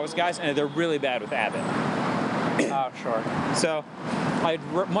prowess guys, and they're really bad with Abbott. Oh, sure. So, I'd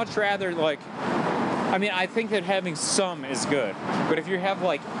much rather, like... I mean, I think that having some is good, but if you have,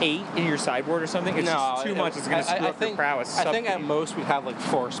 like, 8 in your sideboard or something, it's just too much. It's going to screw up your prowess. I think at most we have, like,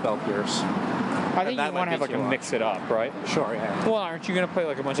 4 Spell Pierce. I think you want to have, like, a mix it up, right? Sure, yeah. Well, aren't you going to play,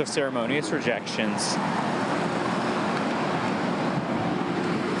 like, a bunch of Ceremonious Rejections?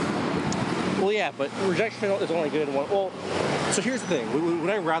 Well, yeah, but Rejection is only good in one. Well, so here's the thing. Would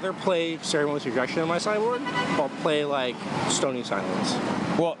I rather play Ceremonious Rejection on my sideboard? Or play, like, Stony Silence?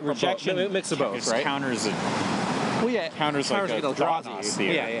 Well, Rejection mix of both, right? Counters it. Well, yeah. Counters like a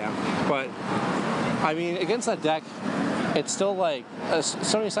Eldrazi. Yeah. But, I mean, against that deck, it's still, like...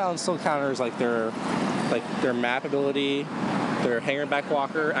 Stony Silence still counters, like, their map ability, their Hanger Back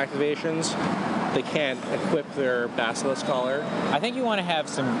Walker activations. They can't equip their Basilisk Collar. I think you want to have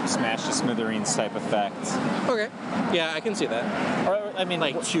some Smash to Smithereens type effect. Okay. Yeah, I can see that. Or, I mean,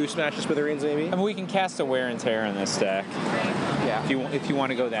 like 2 Smash to Smithereens, maybe? I mean, we can cast a Wear and Tear in this deck. Yeah. If you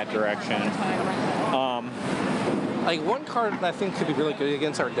want to go that direction. Like, one card that I think could be really good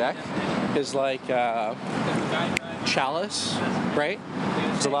against our deck is, like, Chalice, right?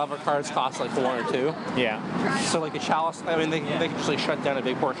 Because a lot of our cards cost, like, 1 or 2. Yeah. So, like, a Chalice, I mean, they can just, like, shut down a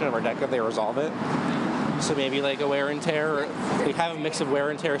big portion of our deck if they resolve it. So maybe, like, a Wear and Tear, or we have a mix of Wear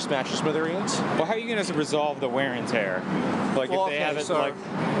and Tear, Smash to Smithereens. Well, how are you going to resolve the Wear and Tear? Like, well, if they have it, like...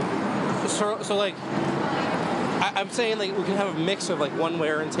 So, like... I'm saying like we can have a mix of like one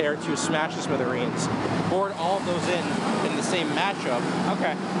wear and tear, 2 smash the smithereens, board all of those in the same matchup.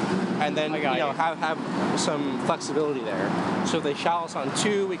 Okay. And then have some flexibility there. So if they chalice on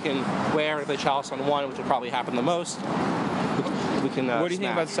 2, we can wear. If they chalice on 1, which will probably happen the most, we can. What do you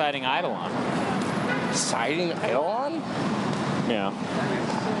think about siding Eidolon? Siding Eidolon? Yeah.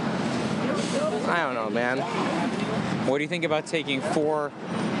 I don't know, man. What do you think about taking 4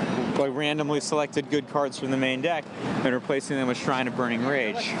 like randomly selected good cards from the main deck and replacing them with Shrine of Burning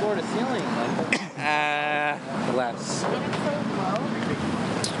Rage? Floor to ceiling. Less.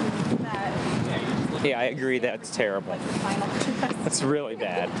 Yeah, I agree. That's terrible. That's really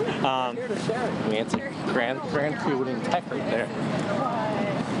bad. I mean, it's a grand coup winning tech right there.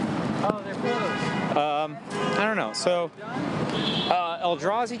 I don't know. So,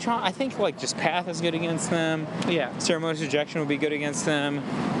 Eldrazi Tron, I think like just Path is good against them. Yeah. Ceremonious Rejection would be good against them.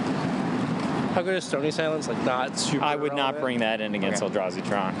 How good is Stony Silence? Like, not super. I would not relevant? bring that in against Eldrazi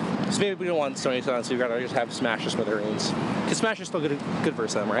Tron. So maybe we don't want Stony Silence, so we'd rather just have Smash the Smithereens. Because Smash is still good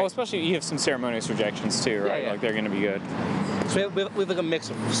versus them, right? Oh, especially you have some Ceremonious Rejections too, right? Yeah. Like they're going to be good. So we have like a mix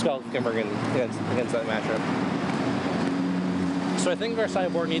of spells we can bring in against that matchup. So I think our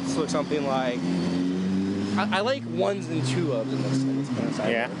sideboard needs to look something like. I like 1s and 2-ofs in this kind of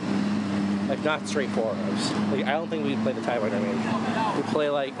sideboard. Yeah. Like, not straight 4-ofs. Like, I don't think we play the Tidewinder range. We play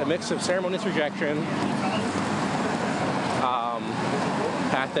like a mix of Ceremonious Rejection,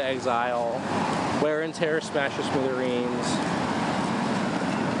 Path to Exile, Wear and Tear, Smash the Smithereens,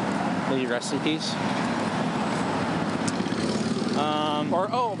 maybe Rest in Peace.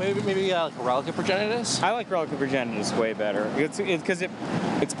 Or maybe like a Relic of Progenitus. I like Relic of Progenitus way better. Because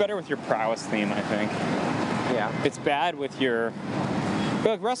it's better with your prowess theme, I think. Yeah. It's bad with your. But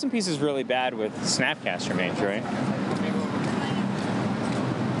like Rest in Peace is really bad with Snapcaster Mage, right?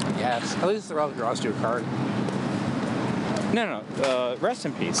 Yes. At least the Relic draws you a card. No. Rest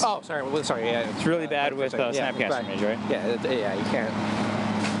in Peace. Oh, sorry. Yeah. It's really bad with Snapcaster Mage, right? Yeah, you can't.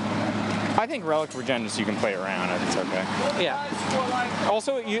 I think Relic of Progenitus you can play around. I think it's okay. Yeah.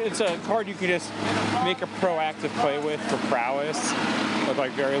 Also, it's a card you can just make a proactive play with for prowess with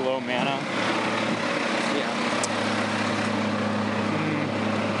like very low mana. Yeah.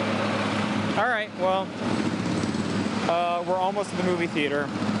 All right, well, we're almost at the movie theater.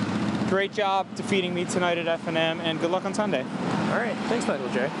 Great job defeating me tonight at FNM, and good luck on Sunday. All right. Thanks, Michael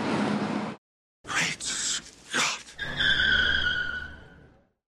J.